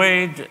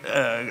enjoyed,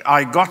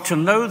 I got to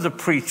know the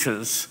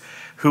preachers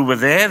who were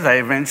there. They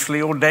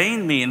eventually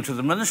ordained me into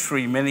the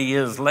ministry many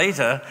years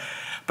later.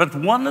 But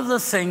one of the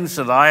things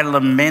that I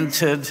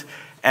lamented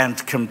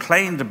and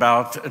complained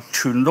about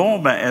to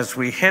Norma as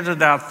we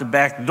headed out the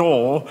back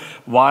door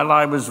while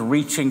I was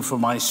reaching for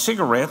my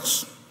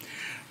cigarettes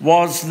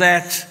was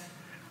that,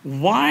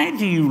 why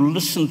do you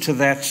listen to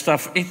that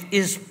stuff? It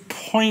is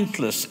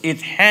pointless.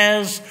 It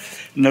has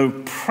no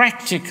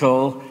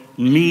practical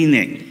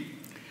meaning.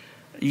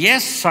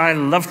 yes, I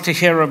love to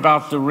hear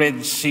about the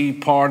Red Sea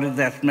parted.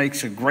 That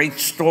makes a great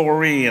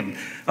story. And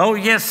oh,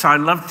 yes, I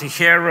love to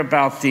hear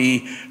about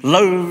the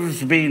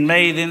loaves being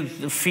made and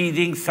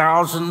feeding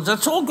thousands.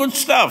 That's all good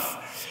stuff.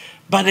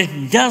 But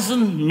it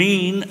doesn't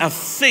mean a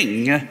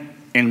thing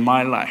in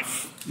my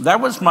life.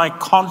 That was my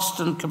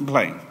constant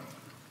complaint.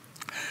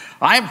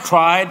 I've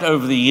tried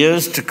over the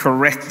years to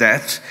correct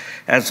that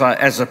as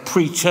a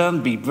preacher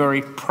and be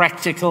very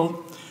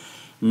practical.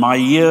 My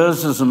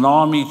years as an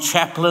army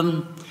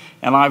chaplain,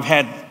 and I've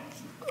had,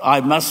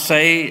 I must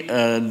say,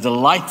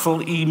 delightful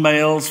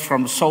emails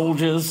from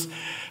soldiers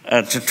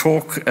to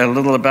talk a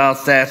little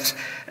about that.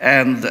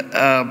 And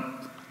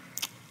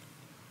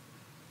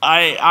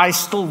I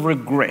still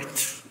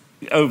regret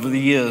over the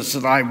years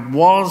that I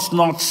was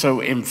not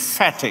so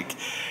emphatic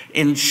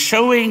in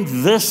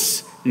showing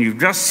this. You've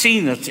just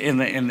seen it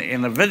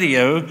in a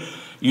video.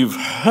 You've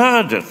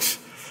heard it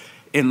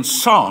in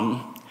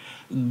song.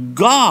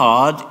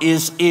 God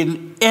is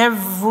in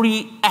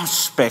every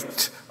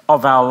aspect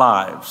of our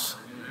lives.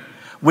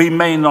 We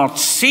may not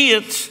see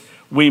it,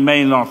 we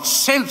may not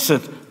sense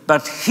it,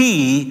 but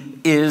He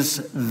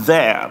is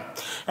there.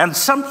 And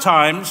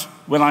sometimes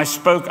when I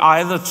spoke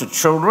either to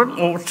children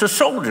or to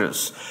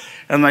soldiers,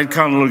 and they'd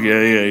kind of look,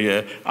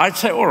 yeah, I'd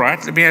say, all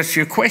right, let me ask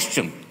you a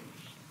question.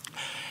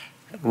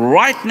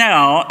 Right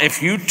now,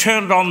 if you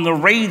turned on the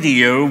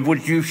radio,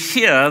 would you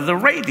hear the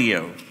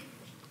radio?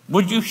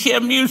 Would you hear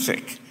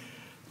music?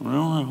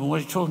 Well, what are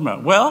you talking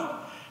about? Well,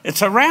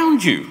 it's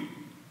around you.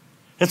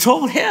 It's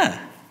all here.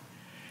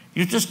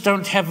 You just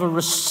don't have a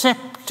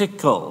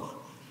receptacle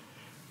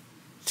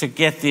to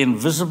get the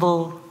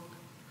invisible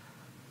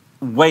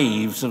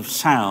waves of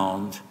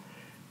sound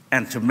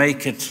and to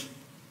make it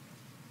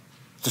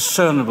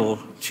discernible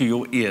to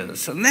your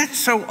ears. And that's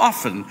so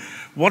often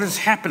what is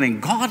happening.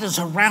 God is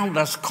around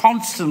us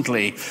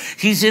constantly.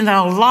 He's in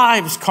our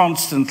lives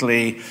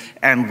constantly,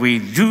 and we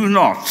do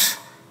not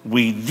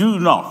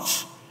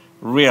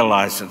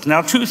realize it.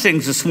 Now, two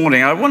things this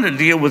morning. I want to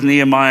deal with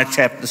Nehemiah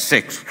chapter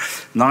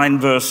 6, 9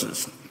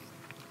 verses.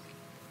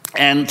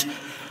 And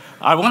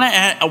I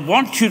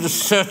want you to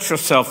search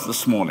yourself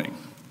this morning.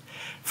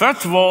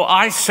 First of all,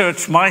 I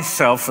search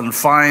myself and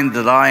find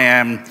that I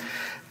am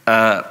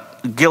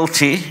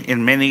guilty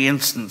in many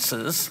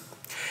instances.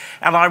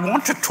 And I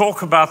want to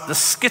talk about the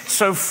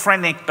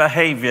schizophrenic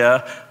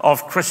behavior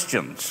of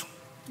Christians.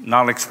 And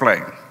I'll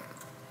explain.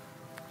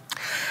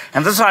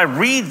 And as I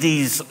read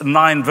these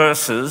 9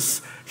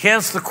 verses,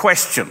 here's the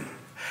question.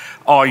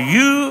 Are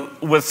you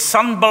with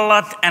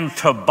Sanballat and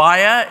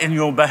Tobiah in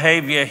your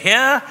behavior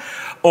here?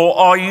 Or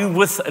are you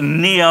with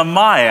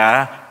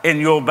Nehemiah in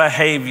your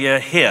behavior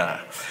here?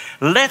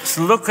 Let's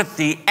look at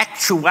the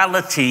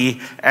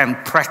actuality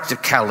and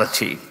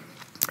practicality.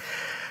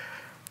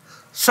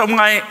 So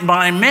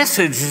my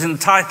message is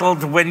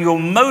entitled, When Your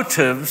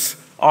Motives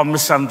Are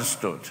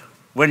Misunderstood.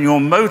 When your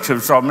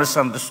motives are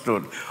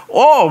misunderstood.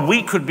 Or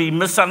we could be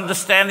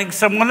misunderstanding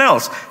someone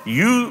else.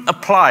 You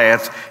apply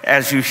it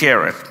as you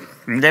hear it.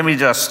 Let me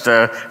just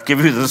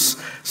give you this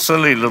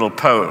silly little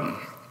poem.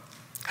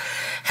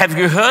 Have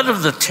you heard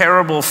of the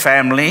terrible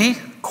family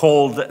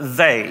called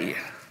they?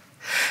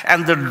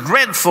 And the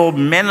dreadful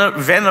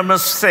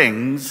venomous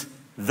things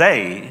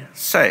they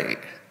say?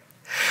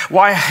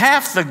 Why,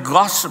 half the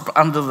gossip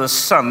under the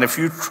sun, if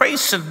you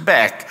trace it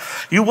back,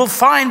 you will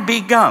find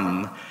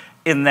begun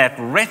in that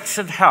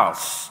wretched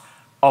house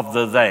of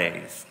the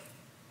theys.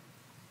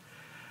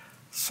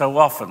 So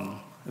often,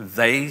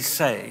 they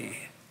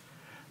say,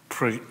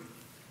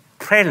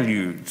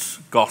 preludes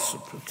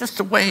gossip, just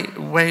the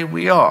way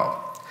we are.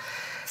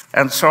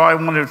 And so I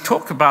want to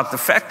talk about the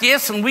fact,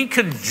 yes, and we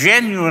could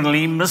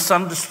genuinely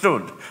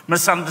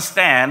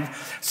misunderstand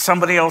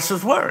somebody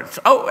else's words.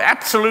 Oh,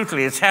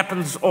 absolutely, it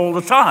happens all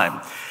the time.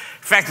 In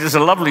fact, there's a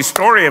lovely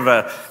story of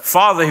a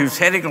father who's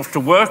heading off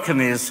to work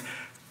and his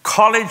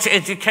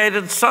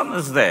college-educated son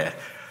is there.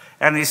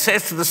 And he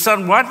says to the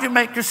son, why don't you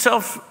make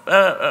yourself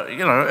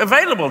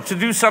available to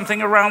do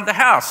something around the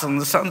house? And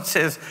the son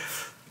says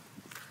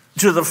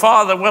to the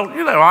father, well,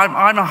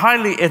 I'm a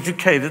highly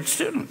educated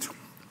student.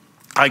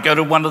 I go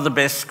to one of the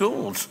best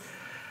schools.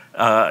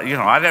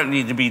 I don't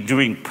need to be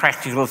doing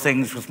practical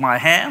things with my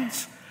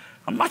hands.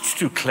 I'm much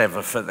too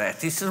clever for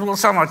that. He says, well,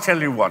 son, I'll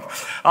tell you what.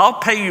 I'll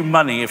pay you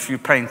money if you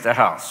paint the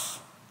house.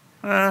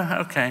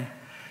 Okay.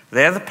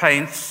 There are the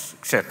paints,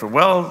 etc.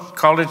 Well,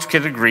 college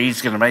kid agrees,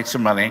 he's going to make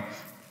some money.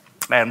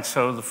 And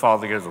so the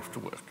father goes off to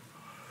work.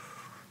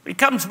 He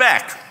comes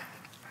back.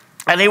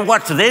 And he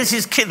watches. There's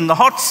his kid in the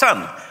hot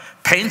sun,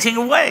 painting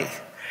away.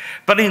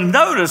 But he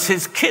noticed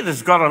his kid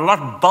has got a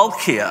lot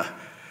bulkier.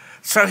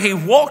 So he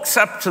walks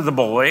up to the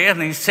boy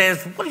and he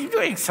says, what are you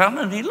doing, son?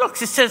 And he looks,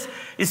 he says,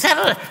 is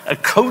that a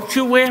coat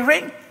you're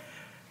wearing?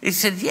 He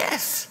said,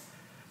 yes.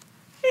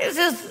 He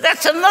says,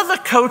 that's another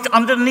coat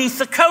underneath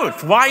the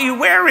coat. Why are you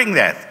wearing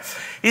that?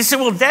 He said,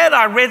 well, Dad,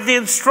 I read the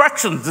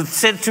instructions. It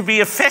said to be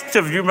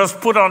effective, you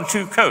must put on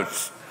 2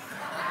 coats.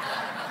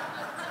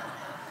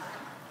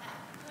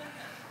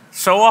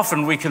 So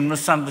often we can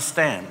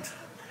misunderstand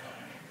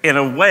in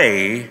a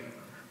way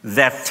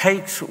that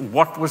takes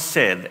what was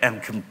said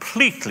and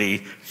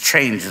completely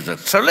changes it.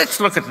 So let's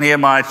look at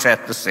Nehemiah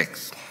chapter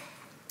 6.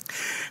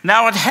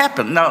 Now it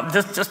happened,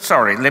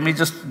 let me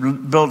just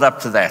build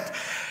up to that.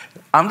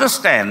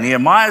 Understand,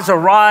 Nehemiah's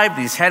arrived,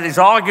 he's had his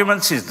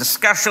arguments, his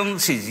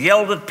discussions, he's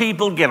yelled at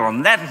people, get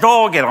on that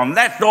door,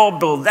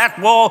 build that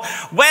wall.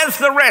 Where's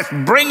the rest?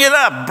 Bring it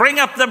up, bring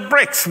up the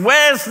bricks.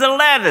 Where's the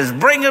ladders?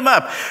 Bring them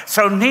up.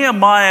 So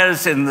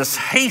Nehemiah's in this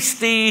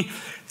hasty,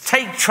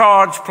 take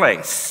charge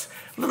place.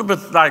 A little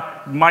bit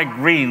like Mike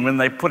Green when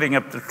they're putting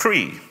up the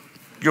tree.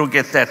 You'll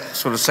get that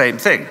sort of same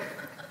thing.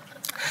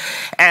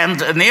 And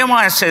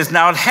Nehemiah says,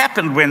 now it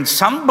happened when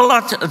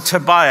Sanballat,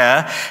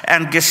 Tobiah,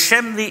 and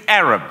Geshem the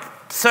Arab,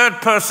 third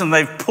person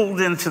they've pulled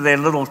into their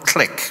little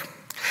clique,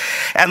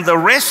 and the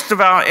rest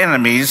of our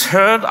enemies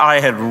heard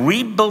I had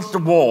rebuilt the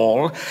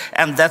wall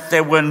and that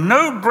there were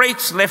no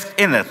breaks left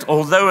in it,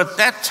 although at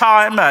that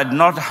time I had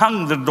not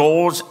hung the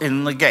doors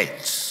in the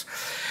gates.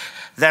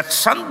 That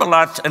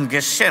Sanballat and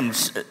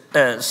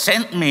Geshem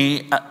sent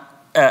me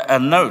a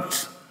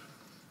note,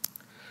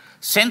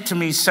 sent to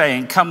me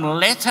saying, come,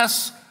 let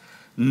us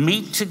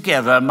meet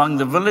together among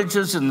the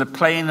villages in the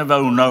plain of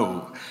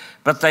Ono.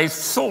 But they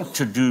thought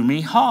to do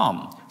me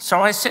harm. So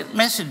I sent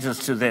messages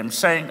to them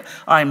saying,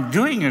 I am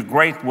doing a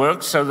great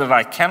work so that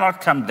I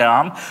cannot come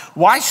down.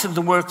 Why should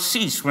the work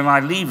cease when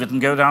I leave it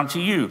and go down to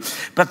you?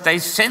 But they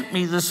sent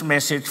me this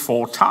message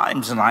 4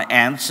 times, and I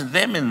answered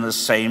them in the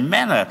same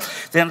manner.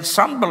 Then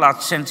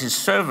Sanballat sent his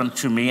servant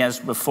to me as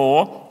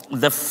before,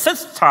 the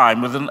 5th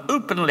time with an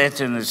open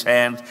letter in his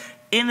hand.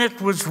 In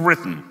it was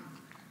written,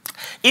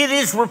 it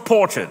is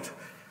reported,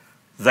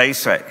 they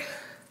say,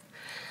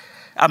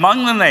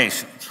 among the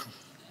nations,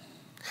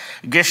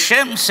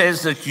 Geshem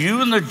says that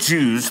you and the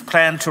Jews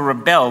plan to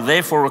rebel.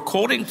 Therefore,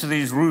 according to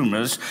these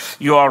rumors,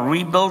 you are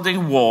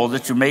rebuilding wall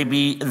that you may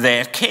be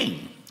their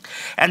king.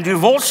 And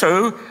you've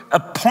also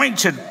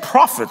appointed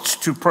prophets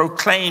to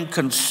proclaim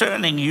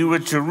concerning you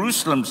at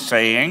Jerusalem,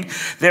 saying,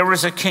 there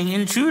is a king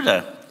in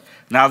Judah.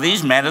 Now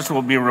these matters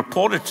will be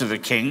reported to the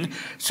king.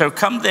 So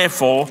come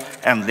therefore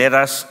and let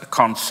us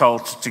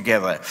consult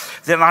together.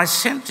 Then I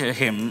sent to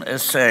him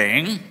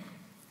saying,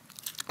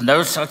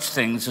 no such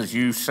things as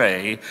you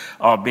say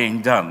are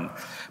being done,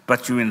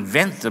 but you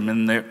invent them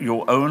in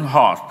your own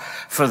heart.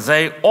 For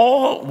they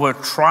all were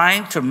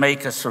trying to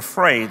make us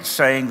afraid,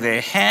 saying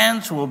their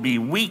hands will be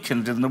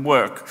weakened in the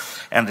work,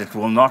 and it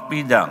will not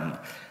be done.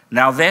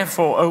 Now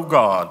therefore, O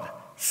God,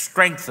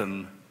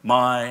 strengthen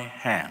my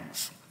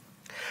hands.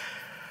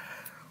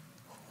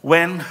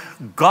 When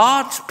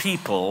God's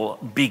people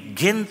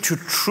begin to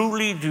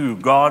truly do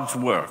God's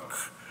work,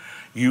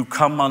 you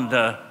come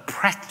under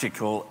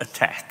practical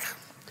attack.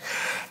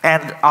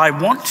 And I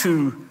want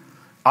to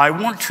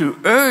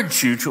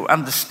urge you to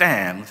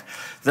understand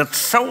that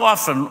so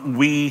often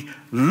we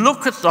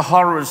look at the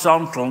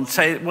horizontal and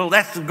say, well,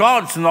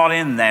 God's not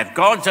in that.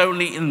 God's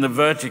only in the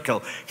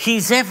vertical.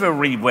 He's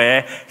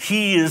everywhere.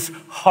 He is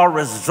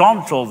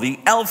horizontal, the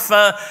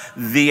Alpha,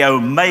 the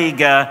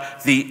Omega,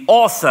 the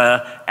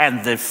author,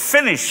 and the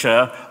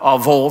finisher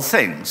of all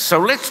things. So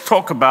let's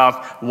talk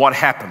about what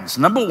happens.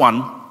 Number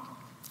 1,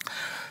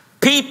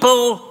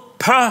 people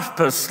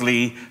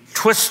purposely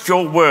twist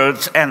your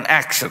words and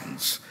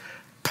actions.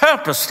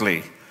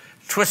 Purposely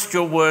twist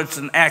your words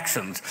and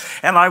actions.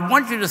 And I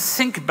want you to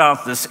think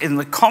about this in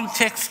the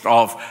context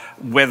of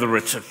whether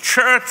it's a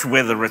church,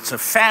 whether it's a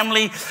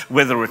family,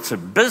 whether it's a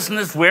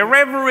business,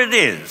 wherever it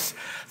is.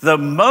 The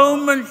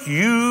moment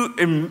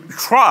you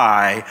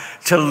try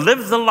to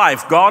live the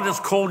life God has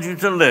called you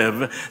to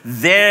live,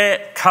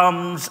 there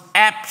comes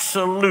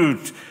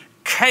absolute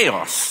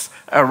chaos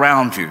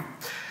around you.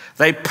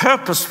 They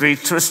purposely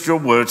twist your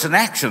words and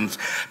actions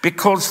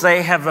because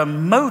they have a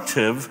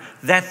motive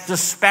that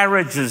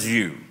disparages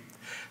you.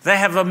 They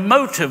have a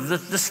motive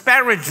that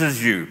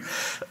disparages you.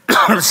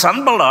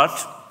 Sanballat,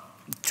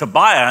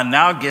 Tobiah, and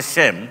now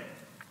Geshem,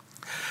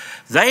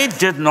 they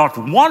did not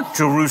want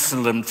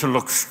Jerusalem to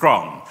look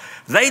strong.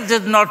 They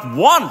did not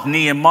want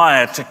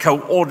Nehemiah to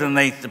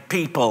coordinate the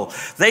people.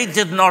 They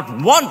did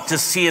not want to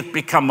see it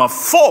become a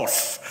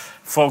force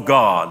for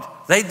God.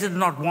 They did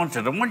not want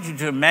it. I want you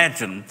to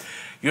imagine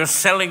you're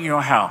selling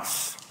your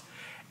house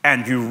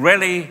and you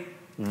really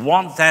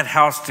want that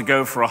house to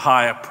go for a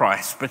higher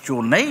price, but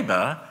your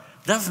neighbor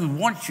doesn't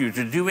want you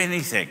to do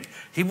anything.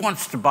 He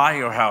wants to buy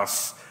your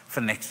house for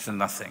next to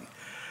nothing.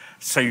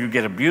 So you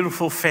get a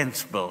beautiful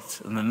fence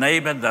built and the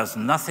neighbor does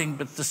nothing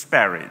but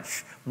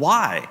disparage.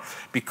 Why?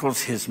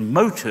 Because his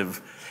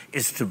motive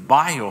is to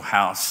buy your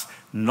house,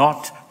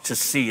 not to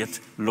see it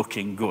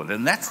looking good.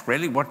 And that's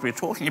really what we're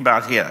talking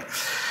about here.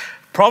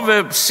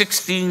 Proverbs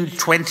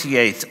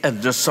 16:28, a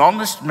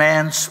dishonest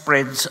man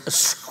spreads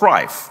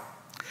strife,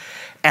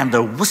 and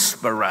a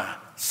whisperer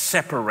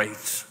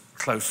separates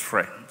close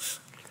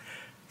friends.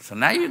 So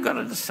now you've got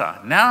to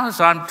decide. Now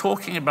as I'm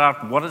talking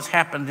about what has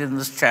happened in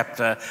this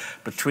chapter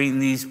between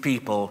these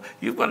people,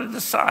 you've got to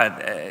decide,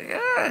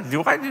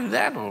 do I do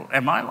that, or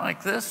am I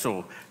like this,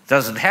 or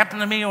does it happen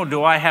to me, or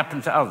do I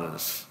happen to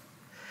others?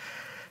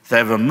 They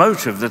have a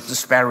motive that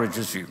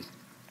disparages you.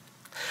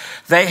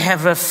 They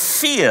have a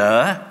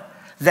fear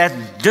that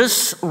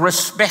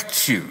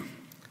disrespects you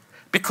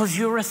because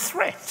you're a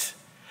threat.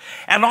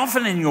 And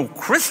often in your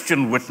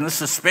Christian witness,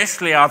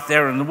 especially out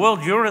there in the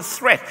world, you're a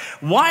threat.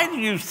 Why do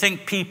you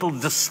think people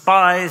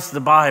despise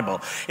the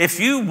Bible? If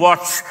you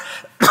watch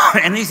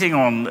anything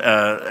on,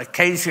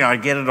 occasionally I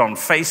get it on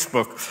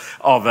Facebook,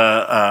 of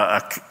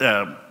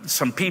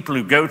some people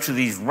who go to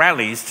these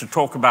rallies to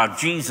talk about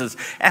Jesus,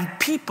 and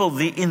people,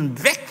 the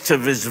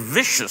invective is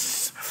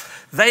vicious.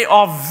 They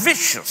are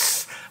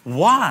vicious.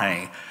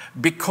 Why?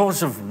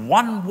 Because of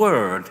one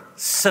word,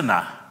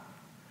 sinner.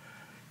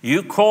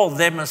 You call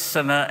them a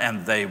sinner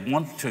and they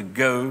want to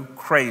go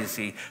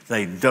crazy.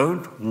 They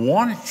don't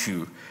want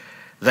you.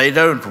 They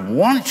don't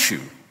want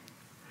you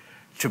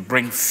to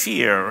bring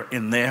fear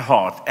in their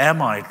heart.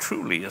 Am I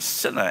truly a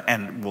sinner?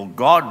 And will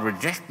God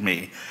reject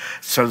me?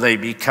 So they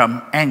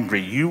become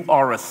angry. You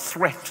are a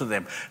threat to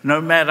them, no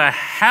matter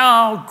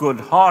how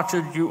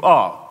good-hearted you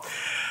are.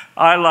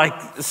 I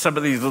like some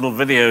of these little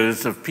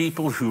videos of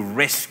people who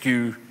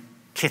rescue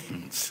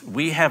kittens.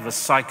 We have a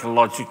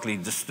psychologically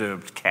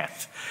disturbed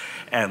cat,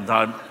 and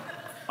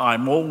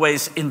I'm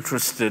always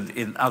interested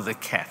in other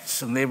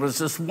cats. And there was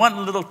this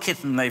one little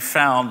kitten they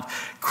found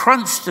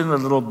crunched in a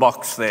little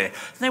box there.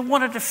 And they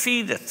wanted to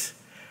feed it.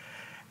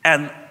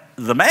 And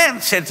the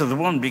man said to the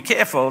woman, "Be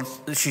careful."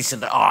 She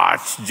said, "Oh,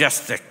 it's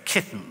just a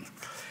kitten."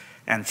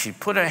 And she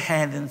put her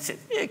hand in and said,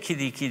 "Yeah,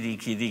 kitty, kitty,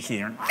 kitty,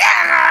 kitty."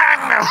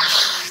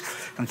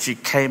 And she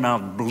came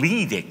out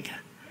bleeding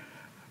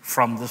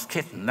from this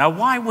kitten. Now,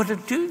 why would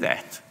it do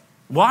that?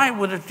 Why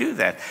would it do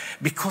that?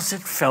 Because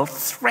it felt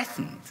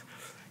threatened.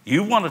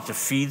 You wanted to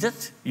feed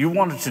it. You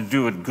wanted to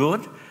do it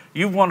good.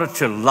 You wanted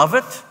to love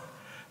it.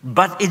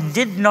 But it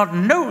did not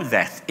know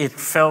that. It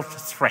felt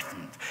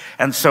threatened.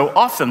 And so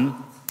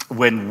often,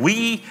 when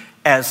we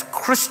as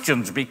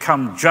Christians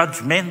become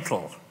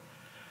judgmental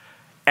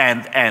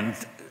and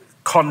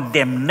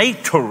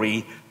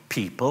condemnatory,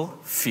 people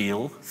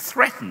feel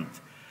threatened.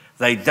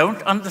 They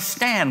don't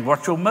understand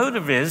what your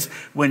motive is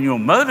when your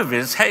motive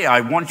is, hey, I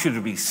want you to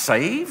be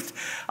saved,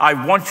 I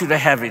want you to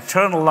have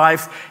eternal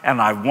life,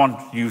 and I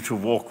want you to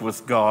walk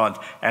with God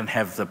and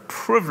have the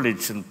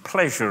privilege and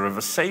pleasure of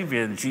a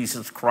Savior in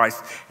Jesus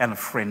Christ and a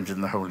friend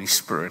in the Holy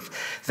Spirit.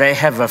 They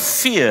have a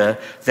fear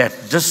that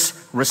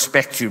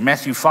disrespects you.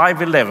 Matthew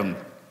 5:11.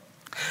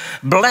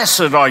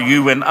 Blessed are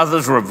you when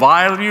others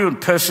revile you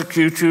and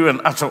persecute you and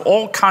utter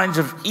all kinds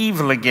of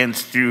evil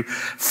against you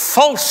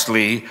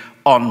falsely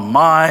on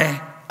my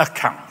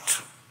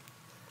account.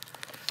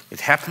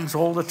 It happens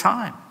all the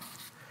time.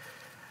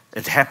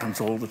 It happens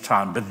all the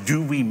time. But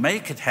do we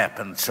make it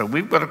happen? So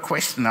we've got to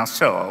question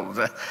ourselves.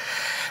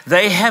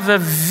 They have a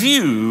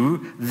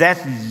view that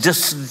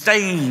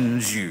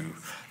disdains you.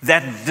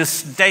 That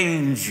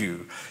disdains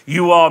you.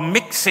 You are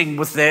mixing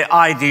with their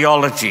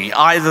ideology.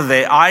 Either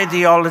their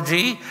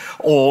ideology,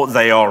 or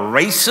they are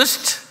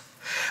racist,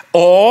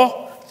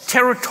 or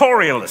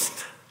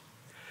territorialist.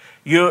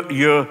 Your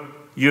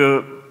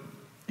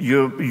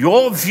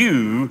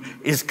view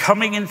is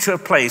coming into a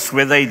place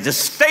where they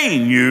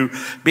disdain you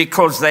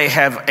because they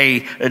have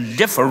a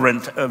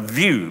different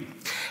view.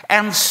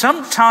 And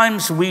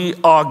sometimes we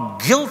are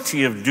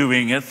guilty of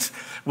doing it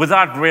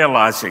without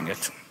realizing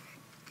it.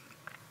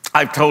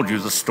 I've told you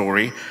the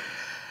story.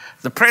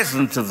 The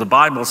president of the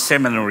Bible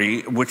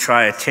seminary, which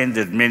I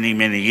attended many,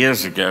 many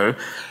years ago,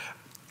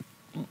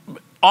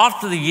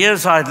 after the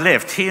years I'd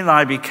left, he and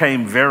I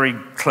became very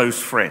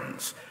close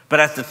friends. But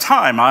at the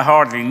time, I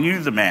hardly knew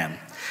the man.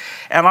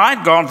 And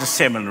I'd gone to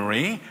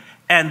seminary,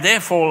 and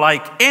therefore,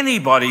 like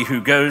anybody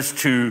who goes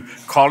to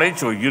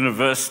college or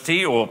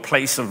university or a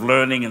place of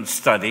learning and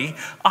study,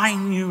 I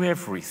knew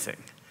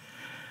everything.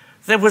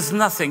 There was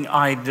nothing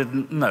I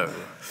didn't know.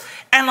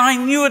 And I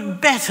knew it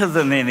better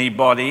than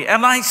anybody,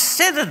 and I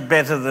said it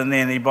better than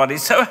anybody.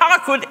 So how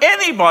could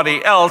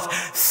anybody else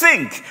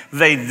think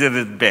they did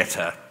it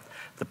better?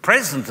 The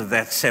president of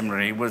that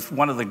seminary was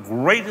one of the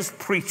greatest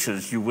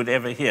preachers you would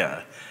ever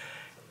hear.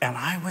 And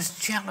I was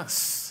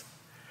jealous.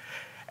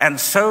 And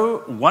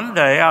so one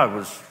day I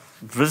was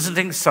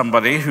visiting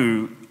somebody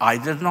who I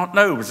did not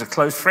know was a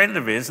close friend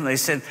of his, and they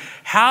said,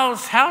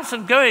 how's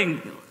it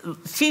going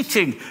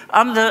teaching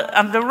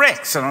under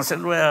Rex? And I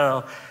said,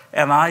 well,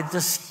 and I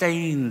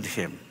disdained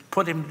him,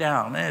 put him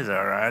down. There's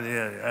all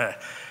right.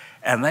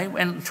 And they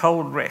went and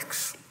told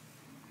Rex.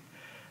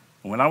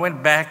 When I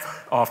went back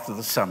after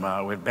the summer,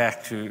 I went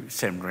back to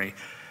seminary,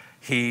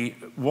 he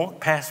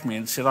walked past me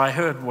and said, I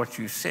heard what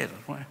you said.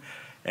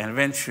 And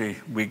eventually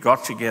we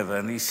got together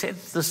and he said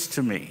this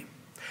to me.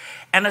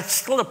 And it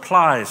still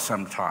applies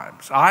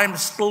sometimes. I'm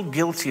still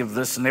guilty of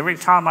this, and every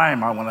time I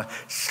want to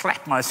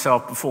slap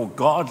myself before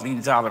God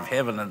leans out of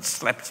heaven and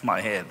slaps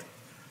my head.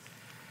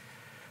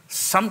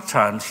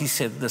 Sometimes, he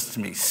said this to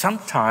me,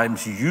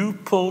 sometimes you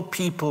pull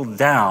people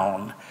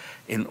down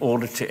in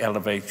order to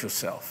elevate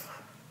yourself.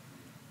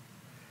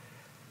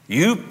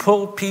 You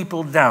pull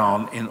people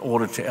down in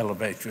order to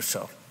elevate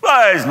yourself.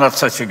 Well, he's not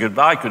such a good,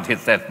 I could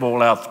hit that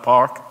ball out the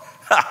park.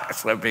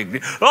 That's no big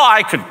deal. Oh,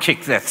 I could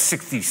kick that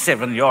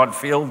 67-yard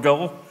field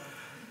goal.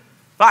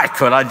 I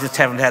could, I just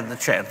haven't had the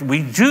chance.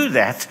 We do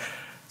that.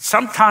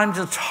 Sometimes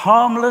it's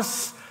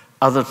harmless,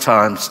 other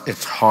times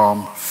it's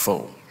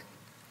harmful.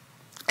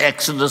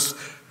 Exodus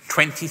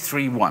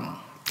 23:1.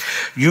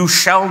 You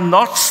shall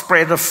not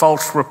spread a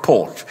false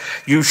report.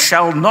 You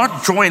shall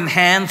not join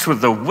hands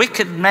with a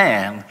wicked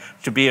man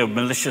to be a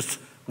malicious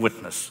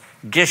witness.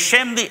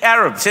 Geshem the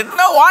Arab said,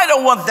 no, I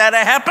don't want that to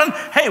happen.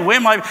 Hey,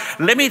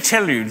 let me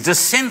tell you,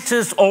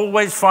 dissenters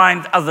always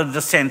find other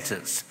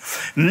dissenters.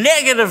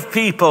 Negative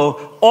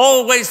people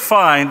always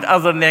find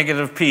other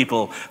negative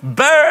people.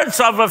 Birds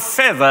of a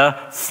feather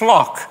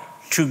flock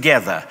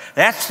together.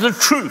 That's the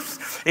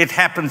truth. It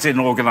happens in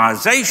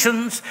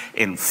organizations,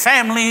 in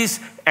families,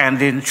 and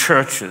in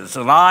churches.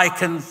 And I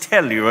can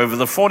tell you, over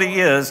the 40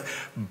 years,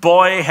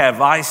 boy,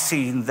 have I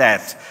seen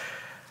that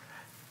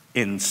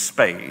in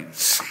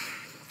spades.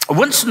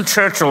 Winston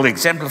Churchill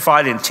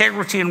exemplified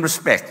integrity and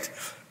respect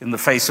in the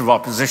face of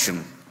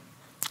opposition.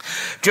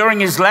 During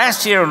his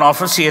last year in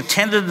office, he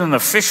attended an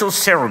official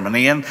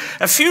ceremony, and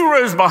a few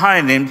rows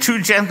behind him,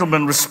 two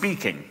gentlemen were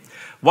speaking.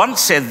 One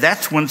said,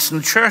 that's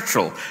Winston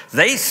Churchill.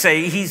 They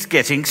say he's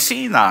getting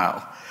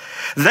senile.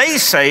 They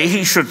say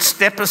he should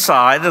step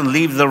aside and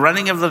leave the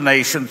running of the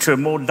nation to a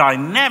more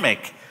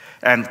dynamic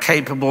and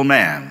capable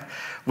man.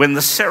 When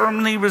the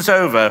ceremony was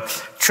over,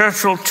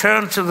 Churchill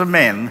turned to the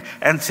men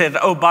and said,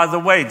 oh, by the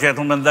way,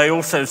 gentlemen, they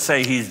also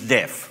say he's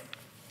deaf.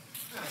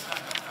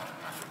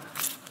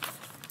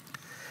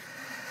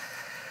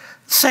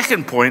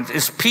 Second point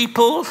is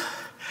people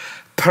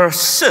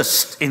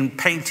persist in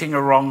painting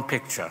a wrong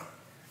picture.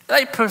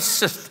 They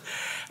persist.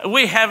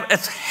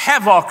 It's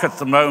havoc at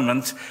the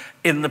moment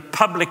in the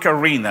public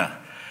arena.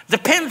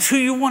 Depends who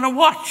you want to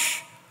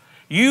watch.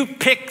 You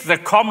pick the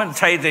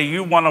commentator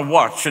you want to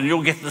watch and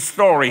you'll get the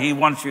story he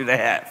wants you to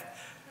have.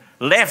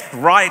 Left,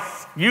 right,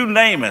 you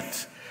name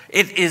it.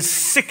 It is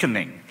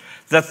sickening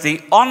that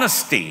the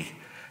honesty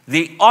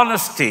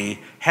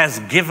has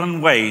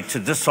given way to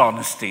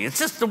dishonesty. It's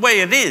just the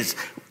way it is.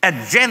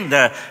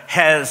 Agenda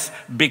has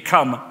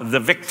become the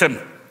victim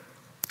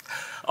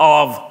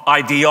of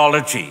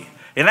ideology.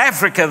 In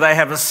Africa, they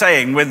have a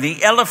saying, when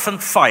the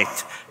elephant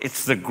fight,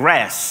 it's the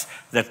grass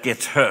that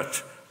gets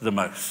hurt the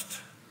most.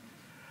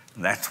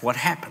 And that's what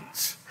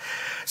happens.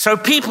 So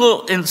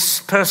people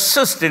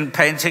persist in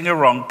painting a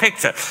wrong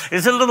picture.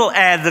 There's a little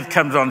ad that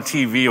comes on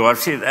TV, or I've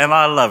seen it, and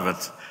I love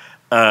it.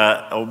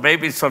 Or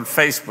maybe it's on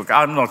Facebook.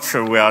 I'm not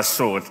sure where I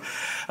saw it.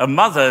 A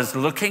mother is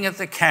looking at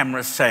the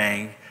camera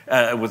saying,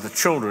 with the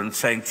children,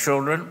 saying,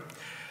 children,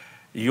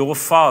 your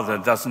father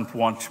doesn't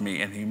want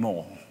me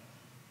anymore.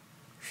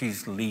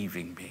 He's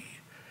leaving me.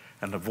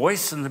 And a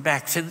voice in the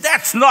back said,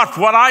 that's not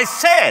what I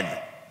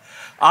said.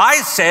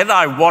 I said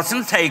I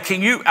wasn't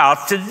taking you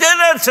out to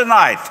dinner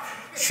tonight.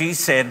 She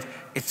said,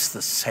 it's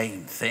the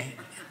same thing.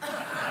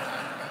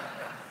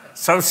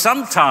 So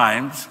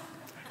sometimes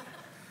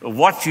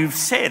what you've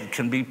said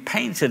can be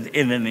painted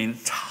in an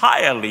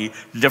entirely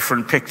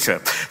different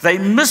picture. They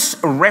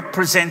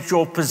misrepresent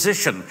your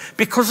position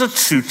because it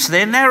suits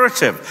their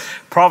narrative.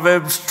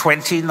 Proverbs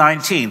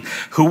 20:19.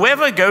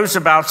 Whoever goes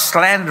about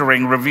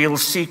slandering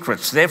reveals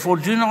secrets. Therefore,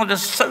 do not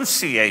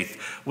associate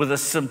with a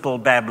simple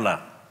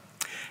babbler.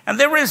 And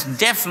there is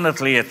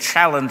definitely a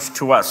challenge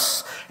to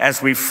us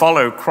as we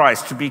follow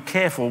Christ to be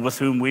careful with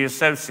whom we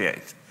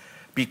associate.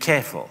 Be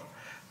careful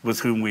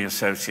with whom we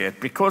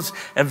associate, because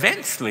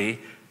eventually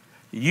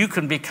you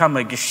can become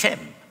a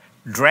Geshem,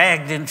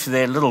 dragged into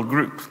their little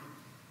group.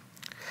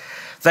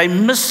 They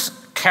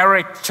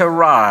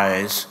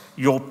mischaracterize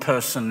your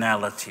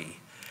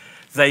personality.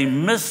 They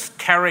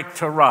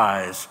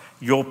mischaracterize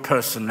your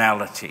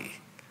personality.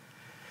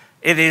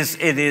 It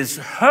is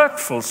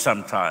hurtful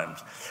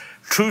sometimes.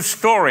 True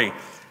story.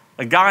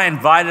 A guy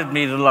invited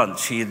me to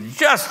lunch. He had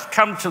just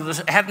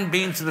hadn't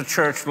been to the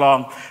church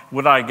long.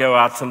 Would I go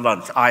out to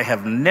lunch? I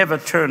have never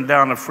turned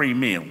down a free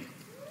meal.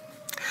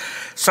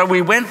 So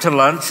we went to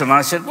lunch, and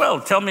I said, well,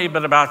 tell me a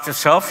bit about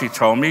yourself. He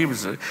told me.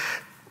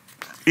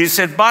 He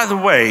said, by the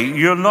way,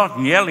 you're not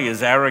nearly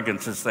as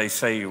arrogant as they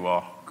say you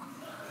are.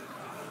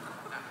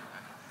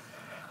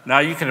 Now,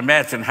 you can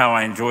imagine how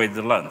I enjoyed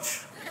the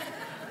lunch.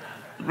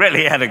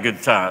 Really had a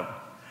good time.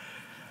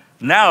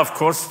 Now, of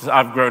course,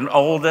 I've grown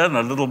older and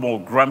a little more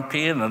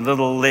grumpy and a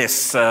little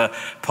less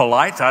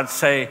polite. I'd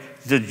say,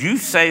 did you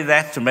say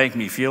that to make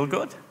me feel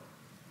good?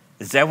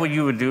 Is that what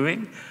you were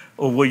doing?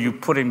 Or were you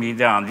putting me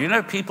down? Do you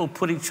know people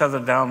put each other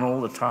down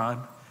all the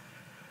time?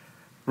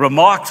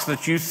 Remarks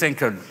that you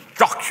think are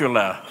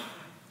jocular,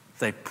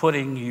 they're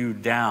putting you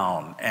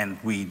down. And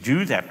we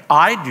do that.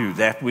 I do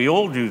that. We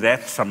all do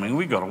that. Something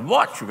we've got to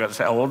watch. We've got to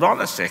say, hold on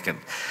a second.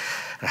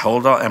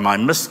 Hold on, am I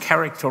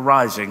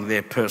mischaracterizing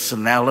their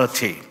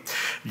personality?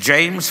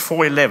 James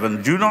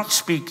 4:11, do not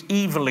speak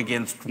evil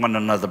against one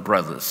another,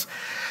 brothers.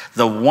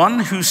 The one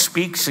who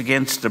speaks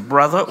against a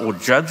brother or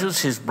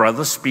judges his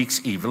brother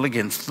speaks evil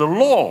against the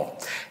law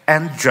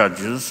and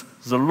judges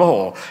the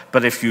law.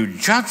 But if you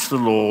judge the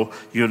law,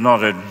 you're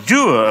not a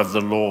doer of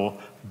the law,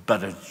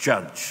 but a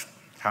judge.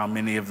 How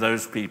many of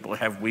those people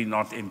have we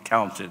not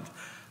encountered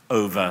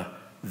over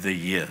the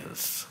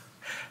years?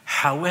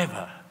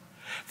 However,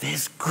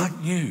 there's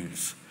good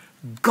news.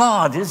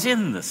 God is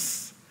in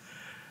this.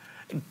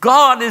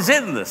 God is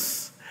in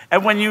this.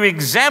 And when you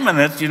examine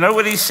it, you know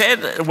what he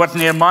said, what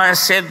Nehemiah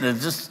said,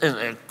 just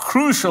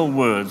crucial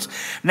words.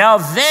 Now,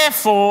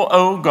 therefore,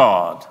 O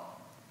God,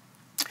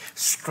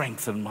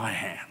 strengthen my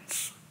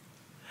hands.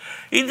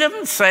 He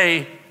didn't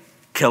say,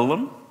 kill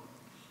them.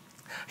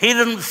 He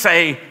didn't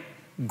say,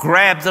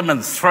 grab them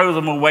and throw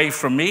them away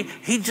from me.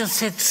 He just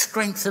said,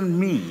 strengthen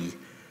me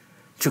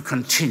to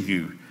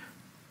continue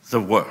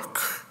the work.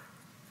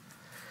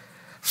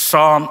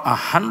 Psalm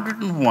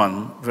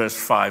 101, verse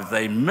 5,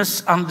 they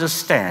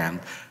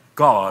misunderstand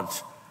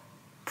God's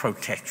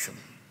protection,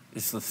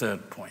 is the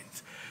third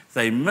point.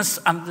 They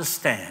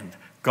misunderstand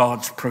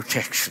God's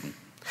protection.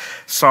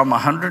 Psalm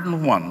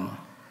 101,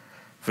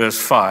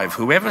 verse 5,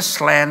 whoever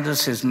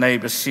slanders his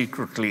neighbor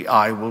secretly,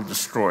 I will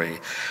destroy.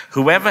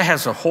 Whoever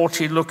has a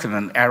haughty look and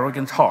an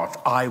arrogant heart,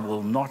 I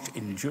will not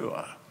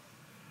endure.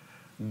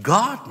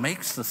 God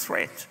makes the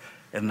threat.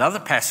 In another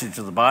passage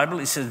of the Bible,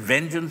 he says,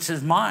 vengeance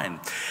is mine.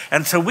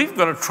 And so we've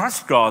got to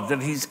trust God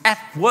that he's at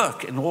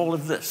work in all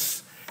of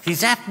this.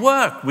 He's at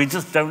work. We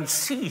just don't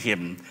see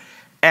him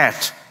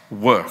at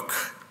work.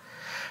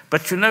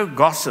 But you know,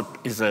 gossip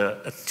is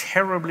a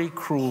terribly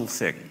cruel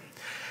thing.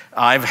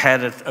 I've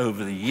had it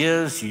over the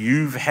years.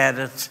 You've had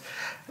it.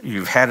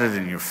 You've had it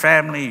in your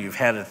family. You've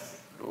had it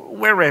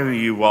wherever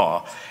you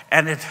are.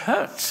 And it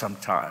hurts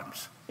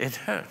sometimes. It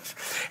hurts.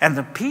 And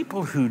the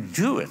people who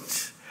do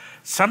it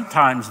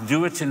sometimes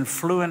do it in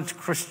fluent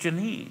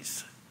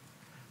Christianese.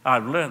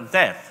 I've learned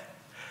that.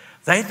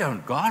 They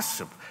don't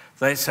gossip.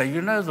 They say,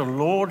 you know, the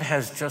Lord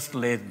has just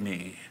led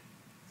me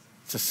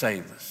to say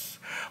this.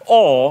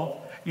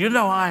 Or, you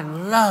know, I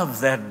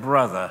love that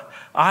brother.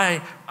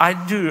 I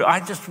do. I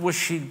just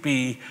wish he'd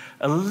be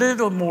a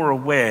little more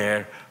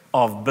aware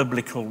of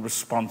biblical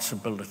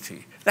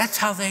responsibility. That's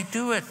how they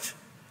do it.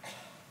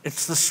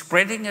 It's the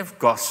spreading of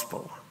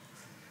gospel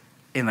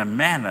in a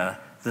manner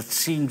that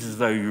seems as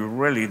though you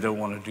really don't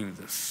want to do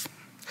this.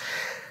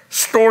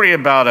 Story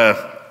about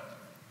a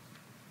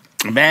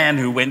man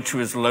who went to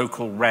his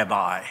local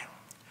rabbi.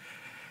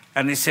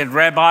 And he said,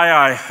 Rabbi,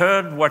 I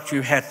heard what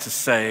you had to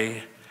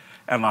say,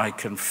 and I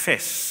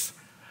confess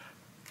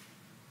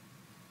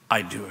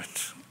I do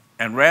it.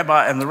 And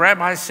the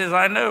rabbi says,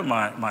 I know,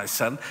 my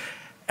son,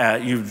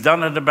 you've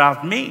done it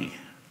about me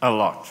a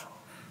lot.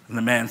 And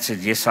the man said,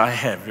 yes, I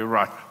have, you're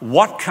right.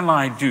 What can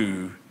I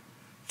do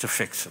to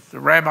fix it? The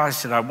rabbi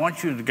said, I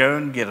want you to go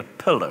and get a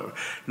pillow.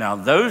 Now,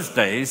 those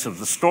days of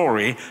the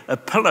story, a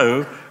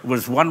pillow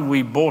was one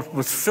we bought,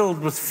 was filled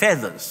with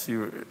feathers.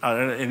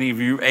 Any of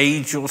you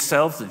age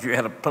yourself that you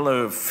had a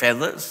pillow of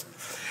feathers?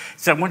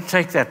 So I want to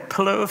take that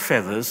pillow of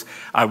feathers.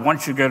 I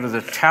want you to go to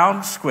the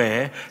town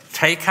square,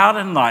 take out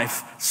a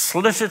knife,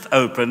 slit it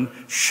open,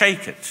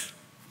 shake it.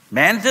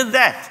 Man did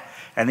that.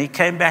 And he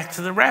came back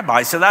to the rabbi.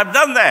 He said, I've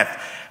done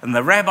that. And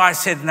the rabbi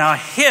said, now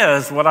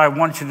here's what I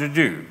want you to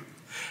do.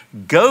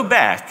 Go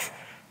back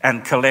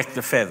and collect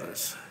the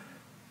feathers.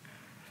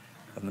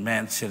 And the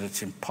man said,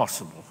 it's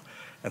impossible.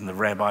 And the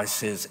rabbi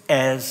says,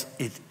 as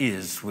it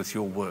is with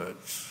your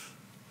words.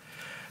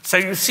 So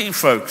you see,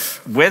 folks,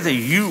 whether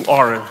you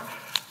are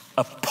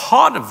a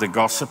part of the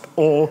gossip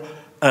or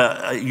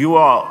you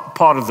are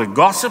part of the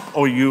gossip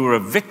or you are a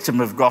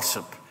victim of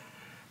gossip,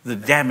 the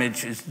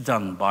damage is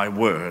done by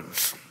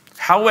words.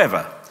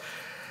 However,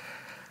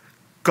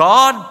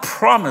 God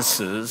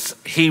promises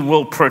he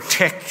will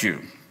protect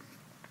you.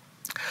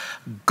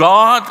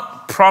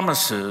 God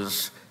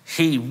promises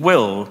he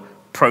will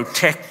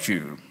protect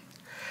you.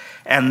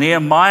 And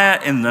Nehemiah,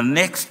 in the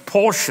next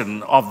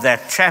portion of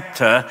that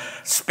chapter,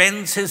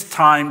 spends his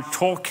time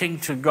talking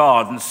to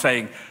God and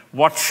saying,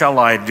 what shall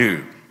I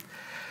do?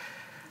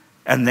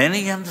 And then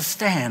he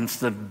understands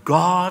that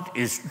God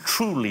is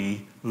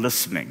truly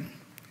listening.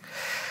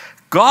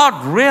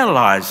 God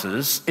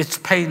realizes it's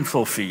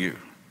painful for you.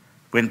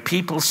 When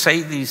people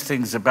say these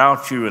things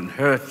about you and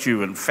hurt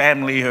you, and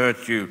family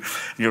hurt you,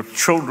 your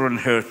children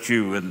hurt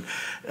you, and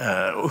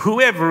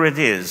whoever it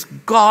is,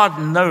 God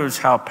knows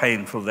how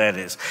painful that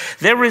is.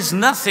 There is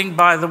nothing,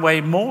 by the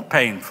way, more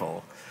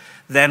painful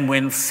than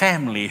when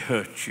family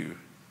hurt you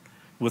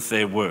with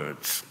their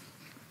words.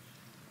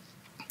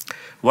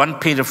 1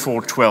 Peter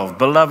 4:12,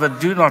 beloved,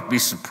 do not be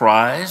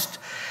surprised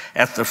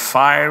at the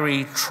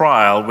fiery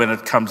trial when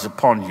it comes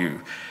upon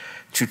you,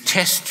 to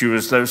test you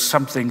as though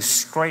something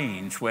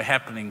strange were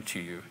happening to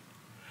you.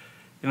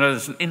 You know,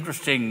 there's an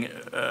interesting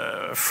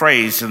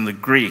phrase in the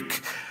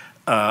Greek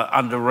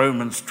under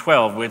Romans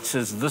 12 where it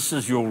says, this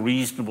is your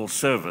reasonable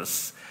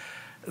service.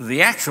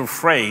 The actual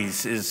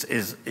phrase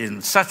is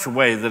in such a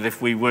way that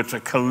if we were to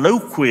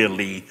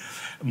colloquially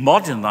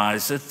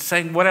modernize it,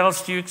 saying, what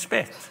else do you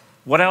expect?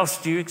 What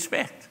else do you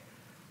expect?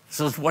 This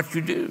is what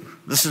you do.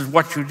 This is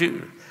what you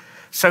do.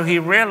 So he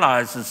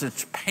realizes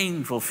it's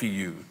painful for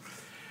you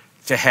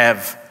to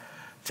have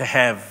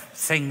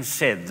things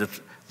said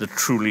that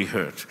truly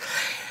hurt.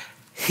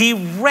 He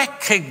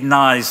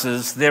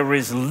recognizes there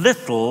is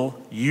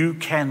little you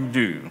can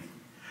do.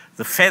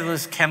 The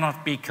feathers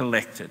cannot be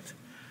collected.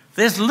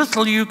 There's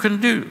little you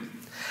can do.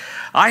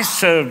 I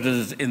served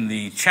in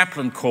the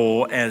chaplain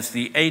corps as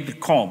the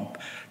aide-de-camp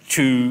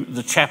to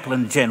the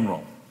chaplain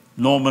general,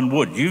 Norman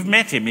Wood. You've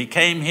met him. He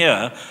came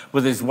here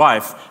with his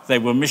wife. They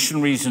were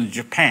missionaries in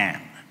Japan.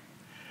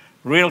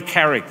 Real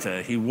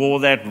character. He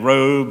wore that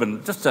robe,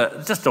 and just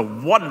a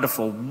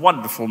wonderful,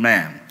 wonderful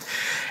man.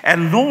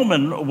 And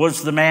Norman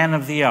was the man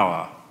of the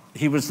hour.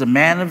 He was the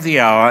man of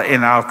the hour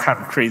in our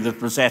country that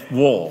was at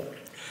war.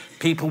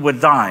 People were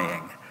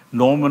dying.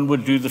 Norman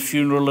would do the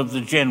funeral of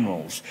the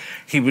generals.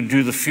 He would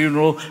do the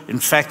funeral. In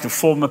fact, the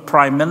former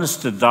prime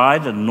minister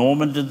died, and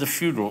Norman did the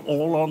funeral,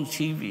 all on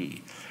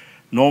TV.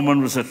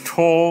 Norman was a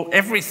tall,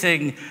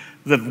 everything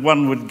that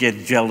one would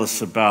get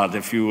jealous about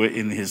if you were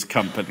in his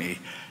company.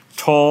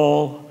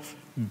 Tall,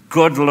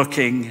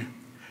 good-looking,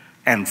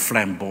 and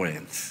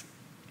flamboyant.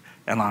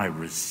 And I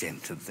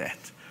resented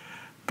that.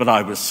 But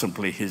I was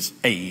simply his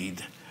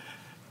aide.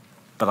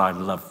 But I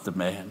loved the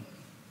man.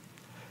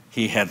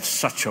 He had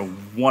such a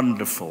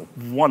wonderful,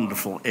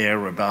 wonderful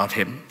air about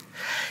him.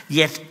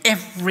 Yet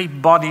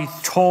everybody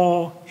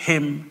tore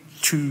him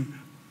to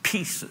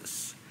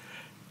pieces.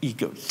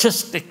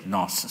 Egotistic,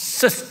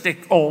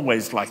 narcissistic,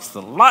 always likes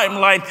the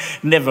limelight,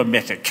 never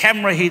met a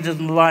camera he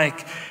didn't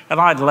like. And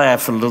I'd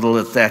laugh a little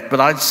at that, but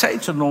I'd say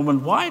to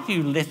Norman, why do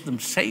you let them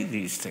say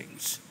these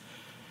things?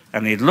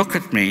 And he'd look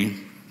at me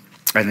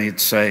and he'd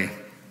say,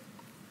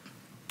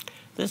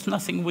 there's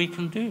nothing we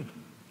can do.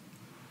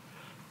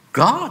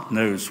 God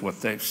knows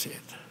what they've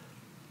said.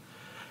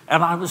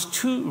 And I was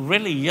too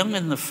really young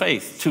in the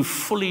faith to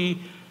fully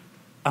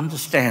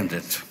understand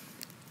it.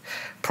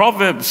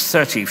 Proverbs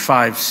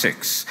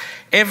 35:6.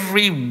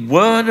 Every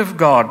word of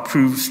God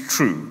proves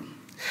true.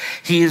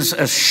 He is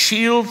a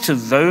shield to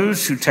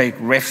those who take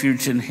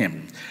refuge in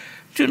him.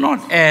 Do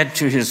not add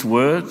to his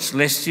words,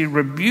 lest he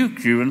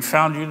rebuke you and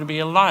found you to be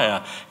a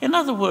liar. In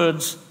other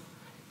words,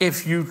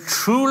 if you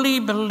truly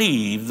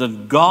believe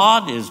that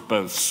God is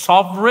both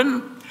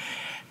sovereign,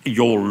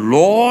 your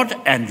Lord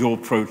and your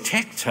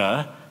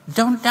protector,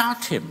 don't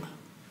doubt him.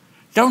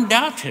 Don't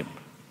doubt him.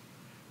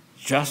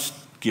 Just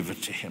give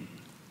it to him.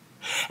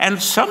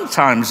 And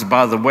sometimes,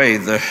 by the way,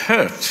 the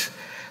hurt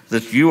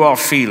that you are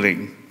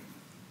feeling,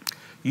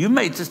 you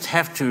may just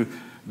have to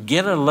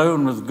get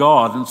alone with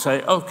God and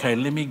say, okay,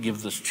 let me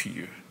give this to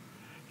you.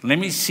 Let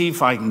me see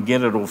if I can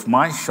get it off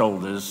my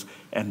shoulders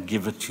and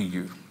give it to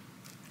you.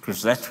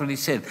 Because that's what he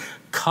said.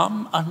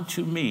 Come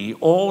unto me,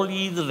 all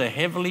ye that are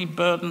heavily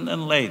burdened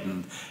and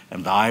laden,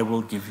 and I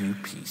will give you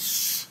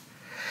peace.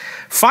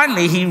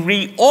 Finally, he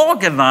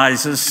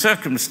reorganizes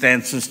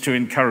circumstances to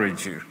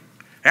encourage you.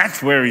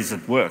 That's where he's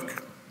at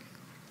work.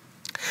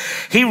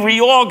 He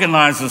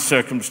reorganizes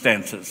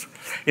circumstances.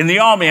 In the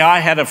army, I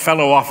had a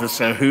fellow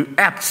officer who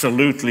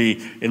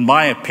absolutely, in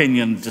my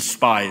opinion,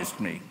 despised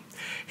me.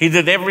 He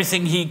did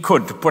everything he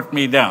could to put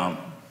me down.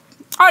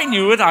 I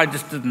knew it, I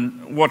just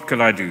didn't, what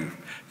could I do?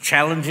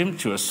 Challenge him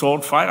to a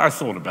sword fight? I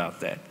thought about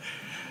that.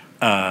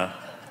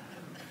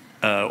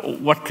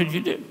 What could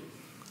you do?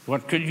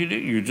 What could you do?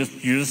 You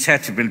just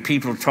had to, when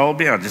people told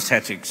me, I just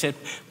had to accept.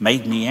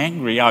 Made me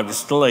angry. I was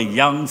still a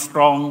young,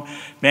 strong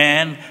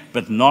man,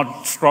 but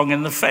not strong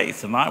in the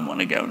faith. And I want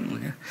to go.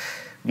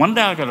 One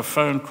day I got a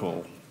phone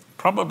call,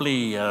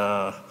 probably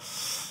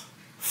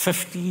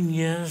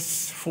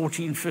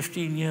 14,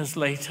 15 years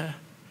later,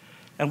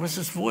 and it was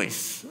his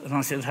voice. And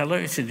I said, hello.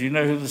 He said, do you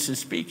know who this is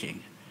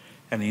speaking?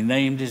 And he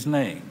named his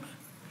name.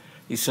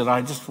 He said,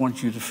 I just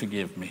want you to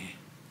forgive me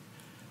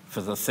for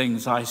the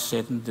things I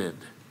said and did.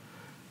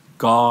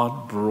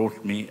 God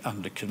brought me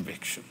under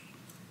conviction.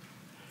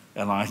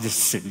 And I just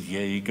said,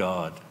 yay,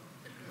 God.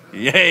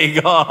 Yay,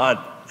 God.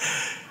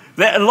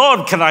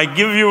 Lord, can I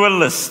give you a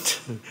list?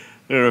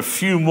 There are a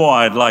few more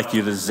I'd like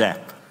you to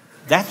zap.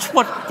 That's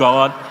what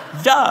God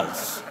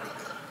does.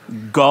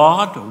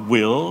 God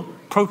will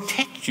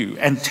protect you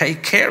and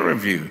take care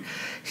of you.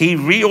 He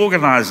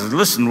reorganizes.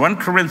 Listen, 1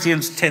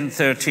 Corinthians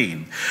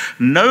 10:13.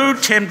 No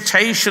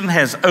temptation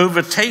has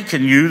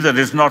overtaken you that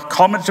is not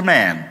common to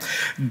man.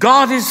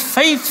 God is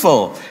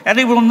faithful, and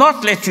he will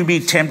not let you be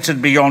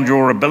tempted beyond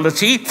your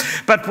ability,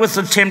 but with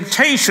the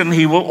temptation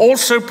he will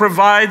also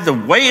provide the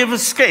way of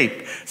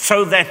escape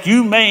so that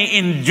you may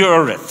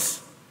endure it.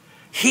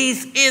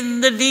 He's in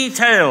the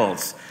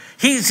details.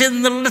 He's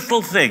in the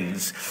little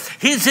things.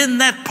 He's in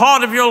that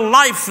part of your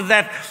life,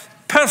 that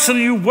person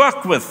you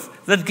work with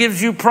that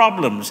gives you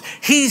problems.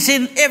 He's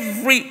in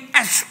every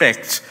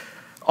aspect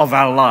of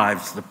our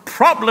lives. The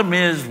problem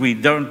is we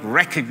don't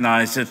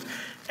recognize it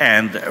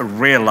and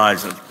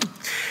realize it.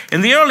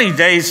 In the early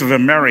days of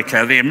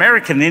America, the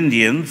American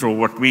Indians, or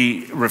what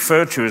we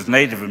refer to as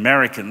Native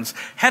Americans,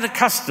 had a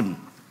custom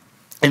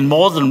in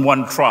more than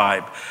one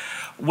tribe.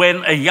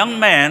 When a young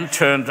man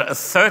turned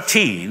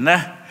 13,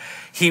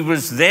 he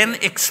was then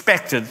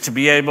expected to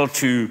be able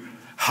to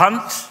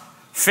hunt,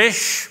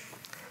 fish,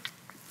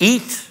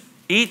 eat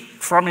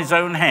from his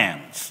own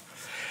hands.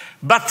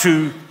 But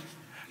to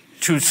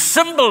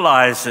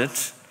symbolize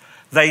it,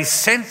 they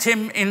sent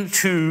him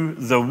into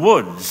the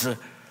woods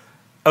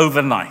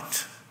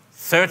overnight.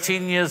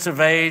 13 years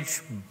of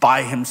age,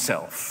 by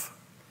himself.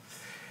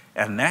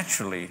 And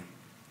naturally,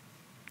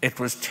 It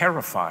was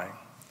terrifying.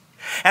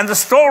 And the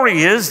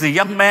story is the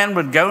young man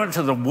would go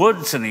into the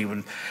woods and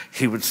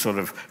he would sort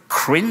of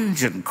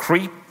cringe and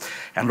creep,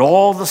 and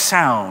all the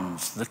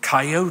sounds, the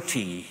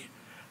coyote,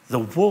 the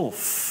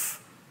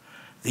wolf,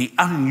 the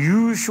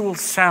unusual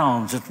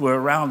sounds that were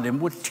around him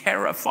would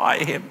terrify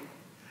him.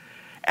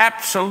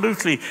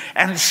 Absolutely.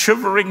 And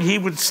shivering, he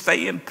would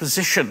stay in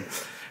position,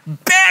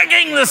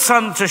 begging the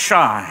sun to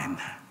shine.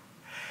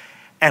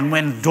 And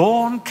when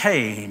dawn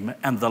came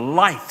and the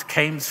light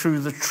came through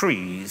the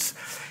trees,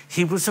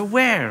 he was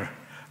aware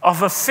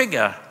of a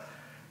figure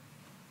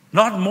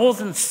not more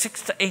than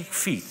 6 to 8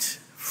 feet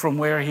from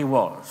where he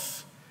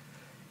was.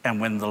 And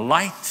when the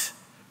light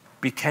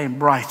became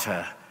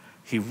brighter,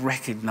 he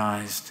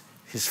recognized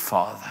his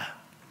father,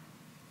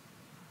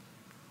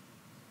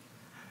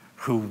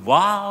 who,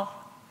 while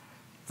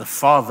the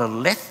father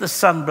let the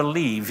son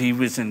believe he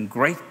was in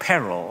great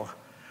peril,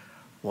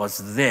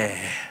 was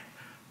there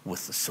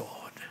with the sword,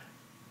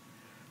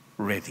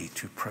 ready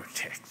to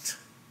protect.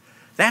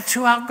 That's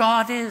who our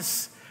God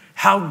is.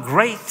 How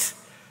great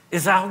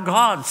is our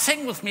God.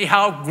 Sing with me,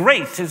 how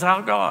great is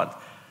our God.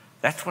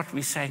 That's what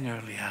we sang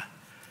earlier.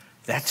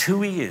 That's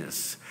who he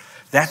is.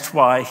 That's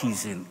why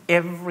he's in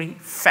every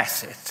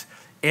facet,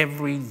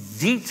 every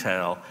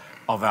detail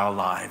of our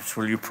lives.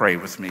 Will you pray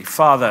with me?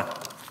 Father,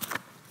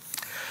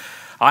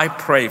 I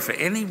pray for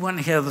anyone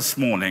here this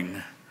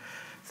morning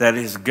that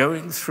is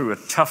going through a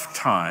tough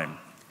time,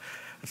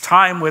 a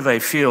time where they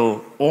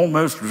feel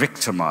almost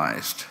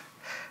victimized.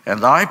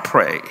 And I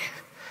pray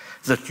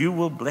that you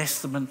will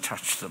bless them and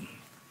touch them,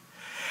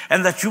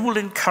 and that you will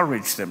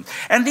encourage them.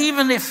 And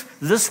even if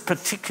this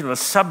particular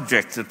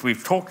subject that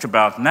we've talked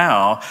about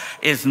now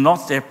is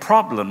not their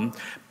problem,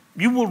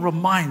 you will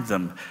remind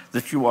them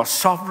that you are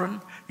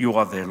sovereign, you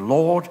are their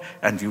Lord,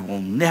 and you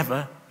will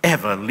never,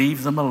 ever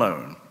leave them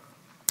alone.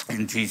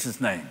 In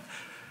Jesus' name,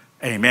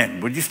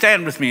 amen. Would you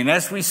stand with me? And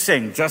as we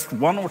sing just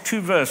 1 or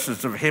 2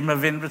 verses of Hymn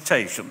of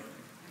Invitation,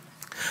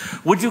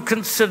 would you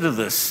consider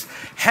this?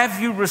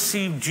 Have you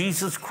received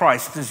Jesus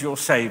Christ as your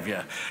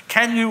Savior?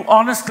 Can you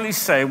honestly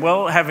say,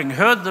 well, having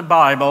heard the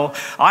Bible,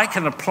 I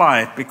can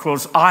apply it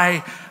because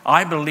I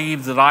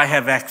believe that I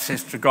have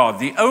access to God?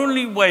 The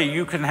only way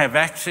you can have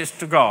access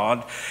to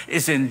God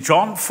is in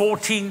John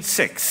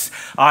 14:6.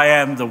 I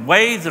am the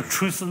way, the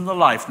truth, and the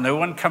life. No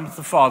one comes to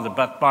the Father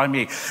but by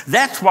me.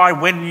 That's why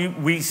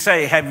when we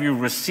say, have you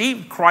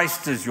received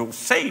Christ as your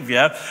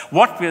Savior,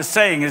 what we're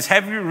saying is,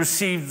 have you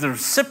received the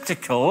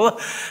receptacle,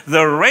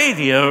 the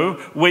radio,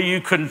 where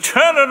you can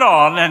turn it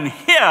on and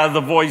hear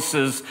the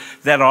voices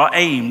that are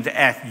aimed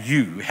at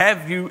you?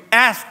 Have you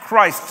asked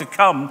Christ to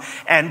come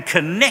and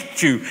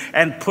connect you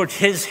and put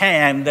his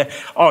hand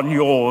on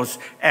yours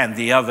and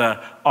the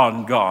other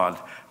on God?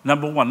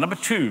 Number 1. Number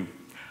 2,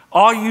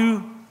 are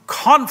you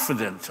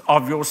confident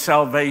of your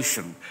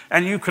salvation?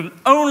 And you can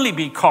only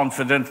be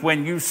confident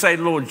when you say,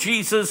 Lord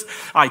Jesus,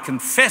 I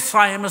confess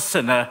I am a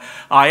sinner.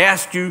 I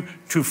ask you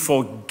to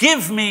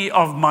forgive me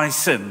of my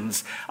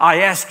sins.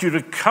 I ask you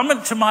to come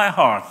into my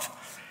heart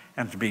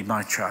and to be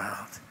my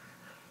child.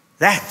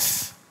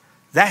 That's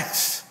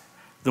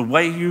the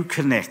way you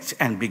connect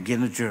and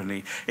begin a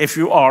journey. If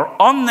you are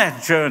on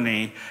that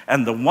journey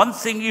and the one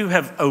thing you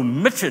have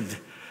omitted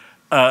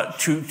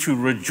to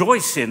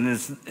rejoice in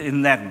is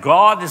in that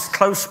God is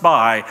close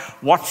by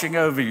watching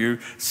over you,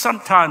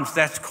 sometimes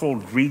that's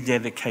called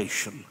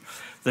rededication.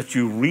 That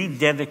you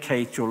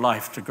rededicate your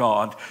life to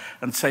God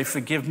and say,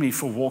 forgive me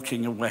for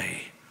walking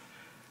away.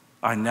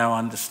 I now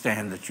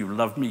understand that you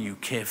love me, you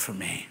care for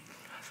me,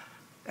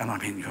 and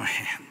I'm in your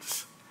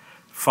hands.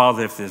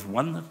 Father, if there's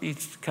one that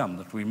needs to come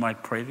that we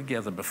might pray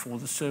together before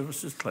the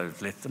service is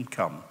closed, let them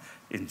come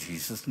in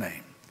Jesus'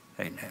 name.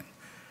 Amen.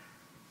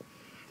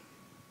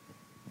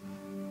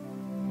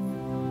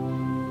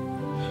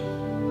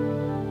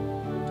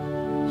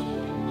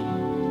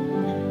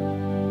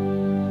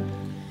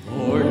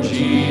 Lord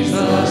Jesus,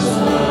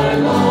 I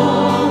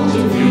long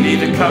to be. You need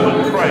to come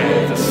and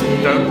pray. Just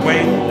don't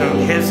wait, don't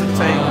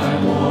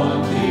hesitate.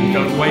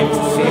 Don't wait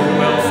to see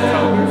who else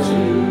comes. To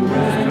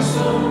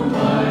ransom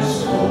my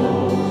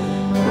soul,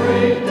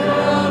 break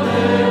down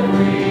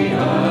every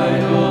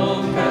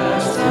idol,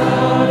 cast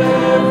out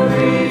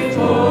every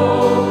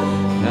foe.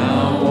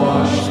 Now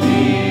wash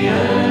me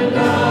and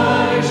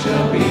I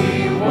shall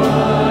be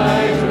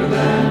whiter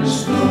than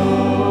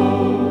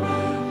snow.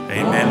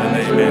 Amen and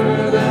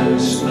amen. Than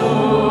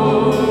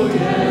snow,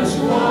 yes,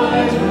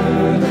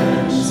 whiter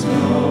than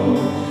snow.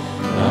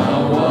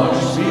 Now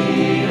wash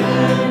me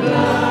and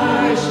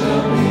I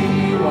shall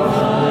be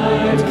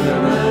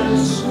whiter than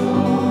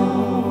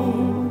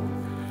snow.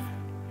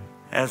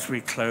 As we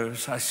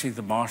close, I see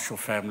the Marshall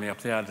family up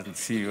there. I didn't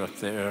see you up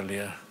there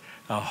earlier.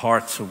 Our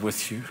hearts are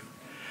with you.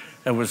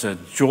 It was a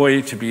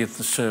joy to be at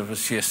the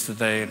service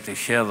yesterday and to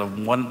hear the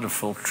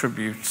wonderful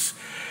tributes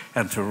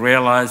and to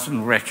realize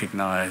and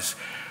recognize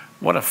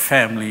what a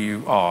family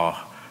you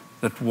are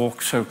that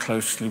walk so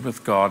closely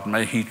with God.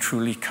 May he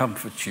truly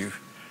comfort you,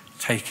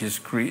 take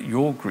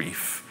your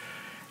grief,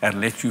 and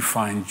let you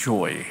find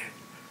joy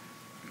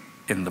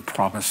in the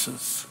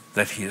promises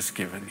that he has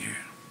given you.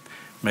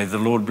 May the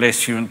Lord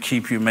bless you and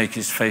keep you, make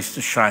his face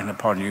to shine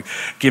upon you,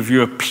 give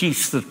you a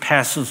peace that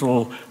passes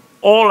all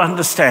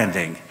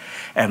understanding,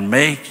 and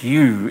make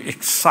you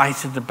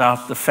excited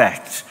about the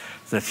fact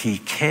that he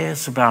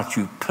cares about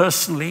you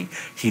personally.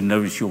 He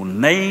knows your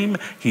name,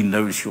 he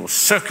knows your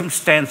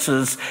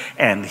circumstances,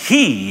 and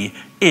he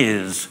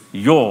is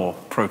your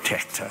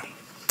protector.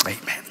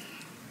 Amen.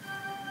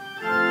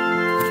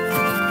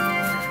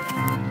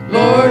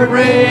 Lord,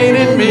 reign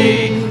in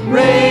me,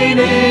 reign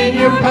in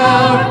your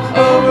power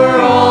over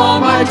all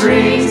my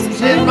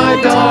dreams. In my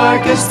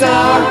darkest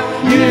hour,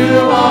 you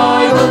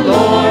are the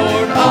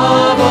Lord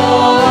of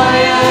all I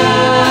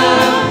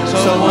am.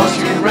 So won't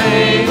you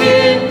reign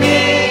in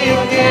me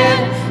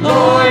again?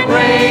 Lord,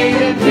 reign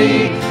in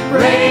me,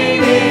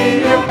 reign in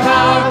your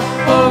power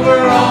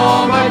over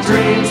all my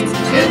dreams.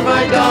 In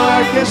my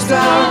darkest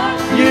hour,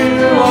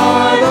 you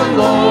are the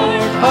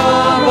Lord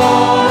of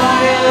all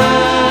I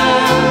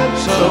am.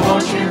 So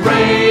won't you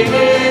reign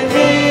in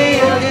me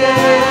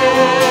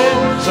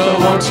again? So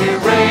won't you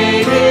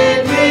reign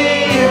in me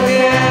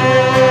again?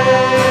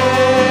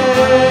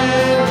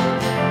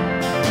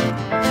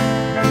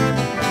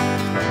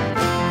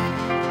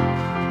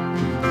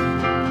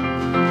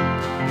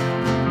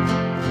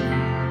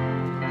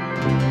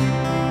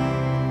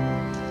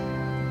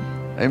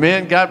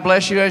 Amen. God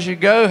bless you as you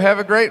go. Have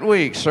a great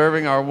week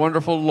serving our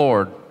wonderful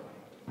Lord.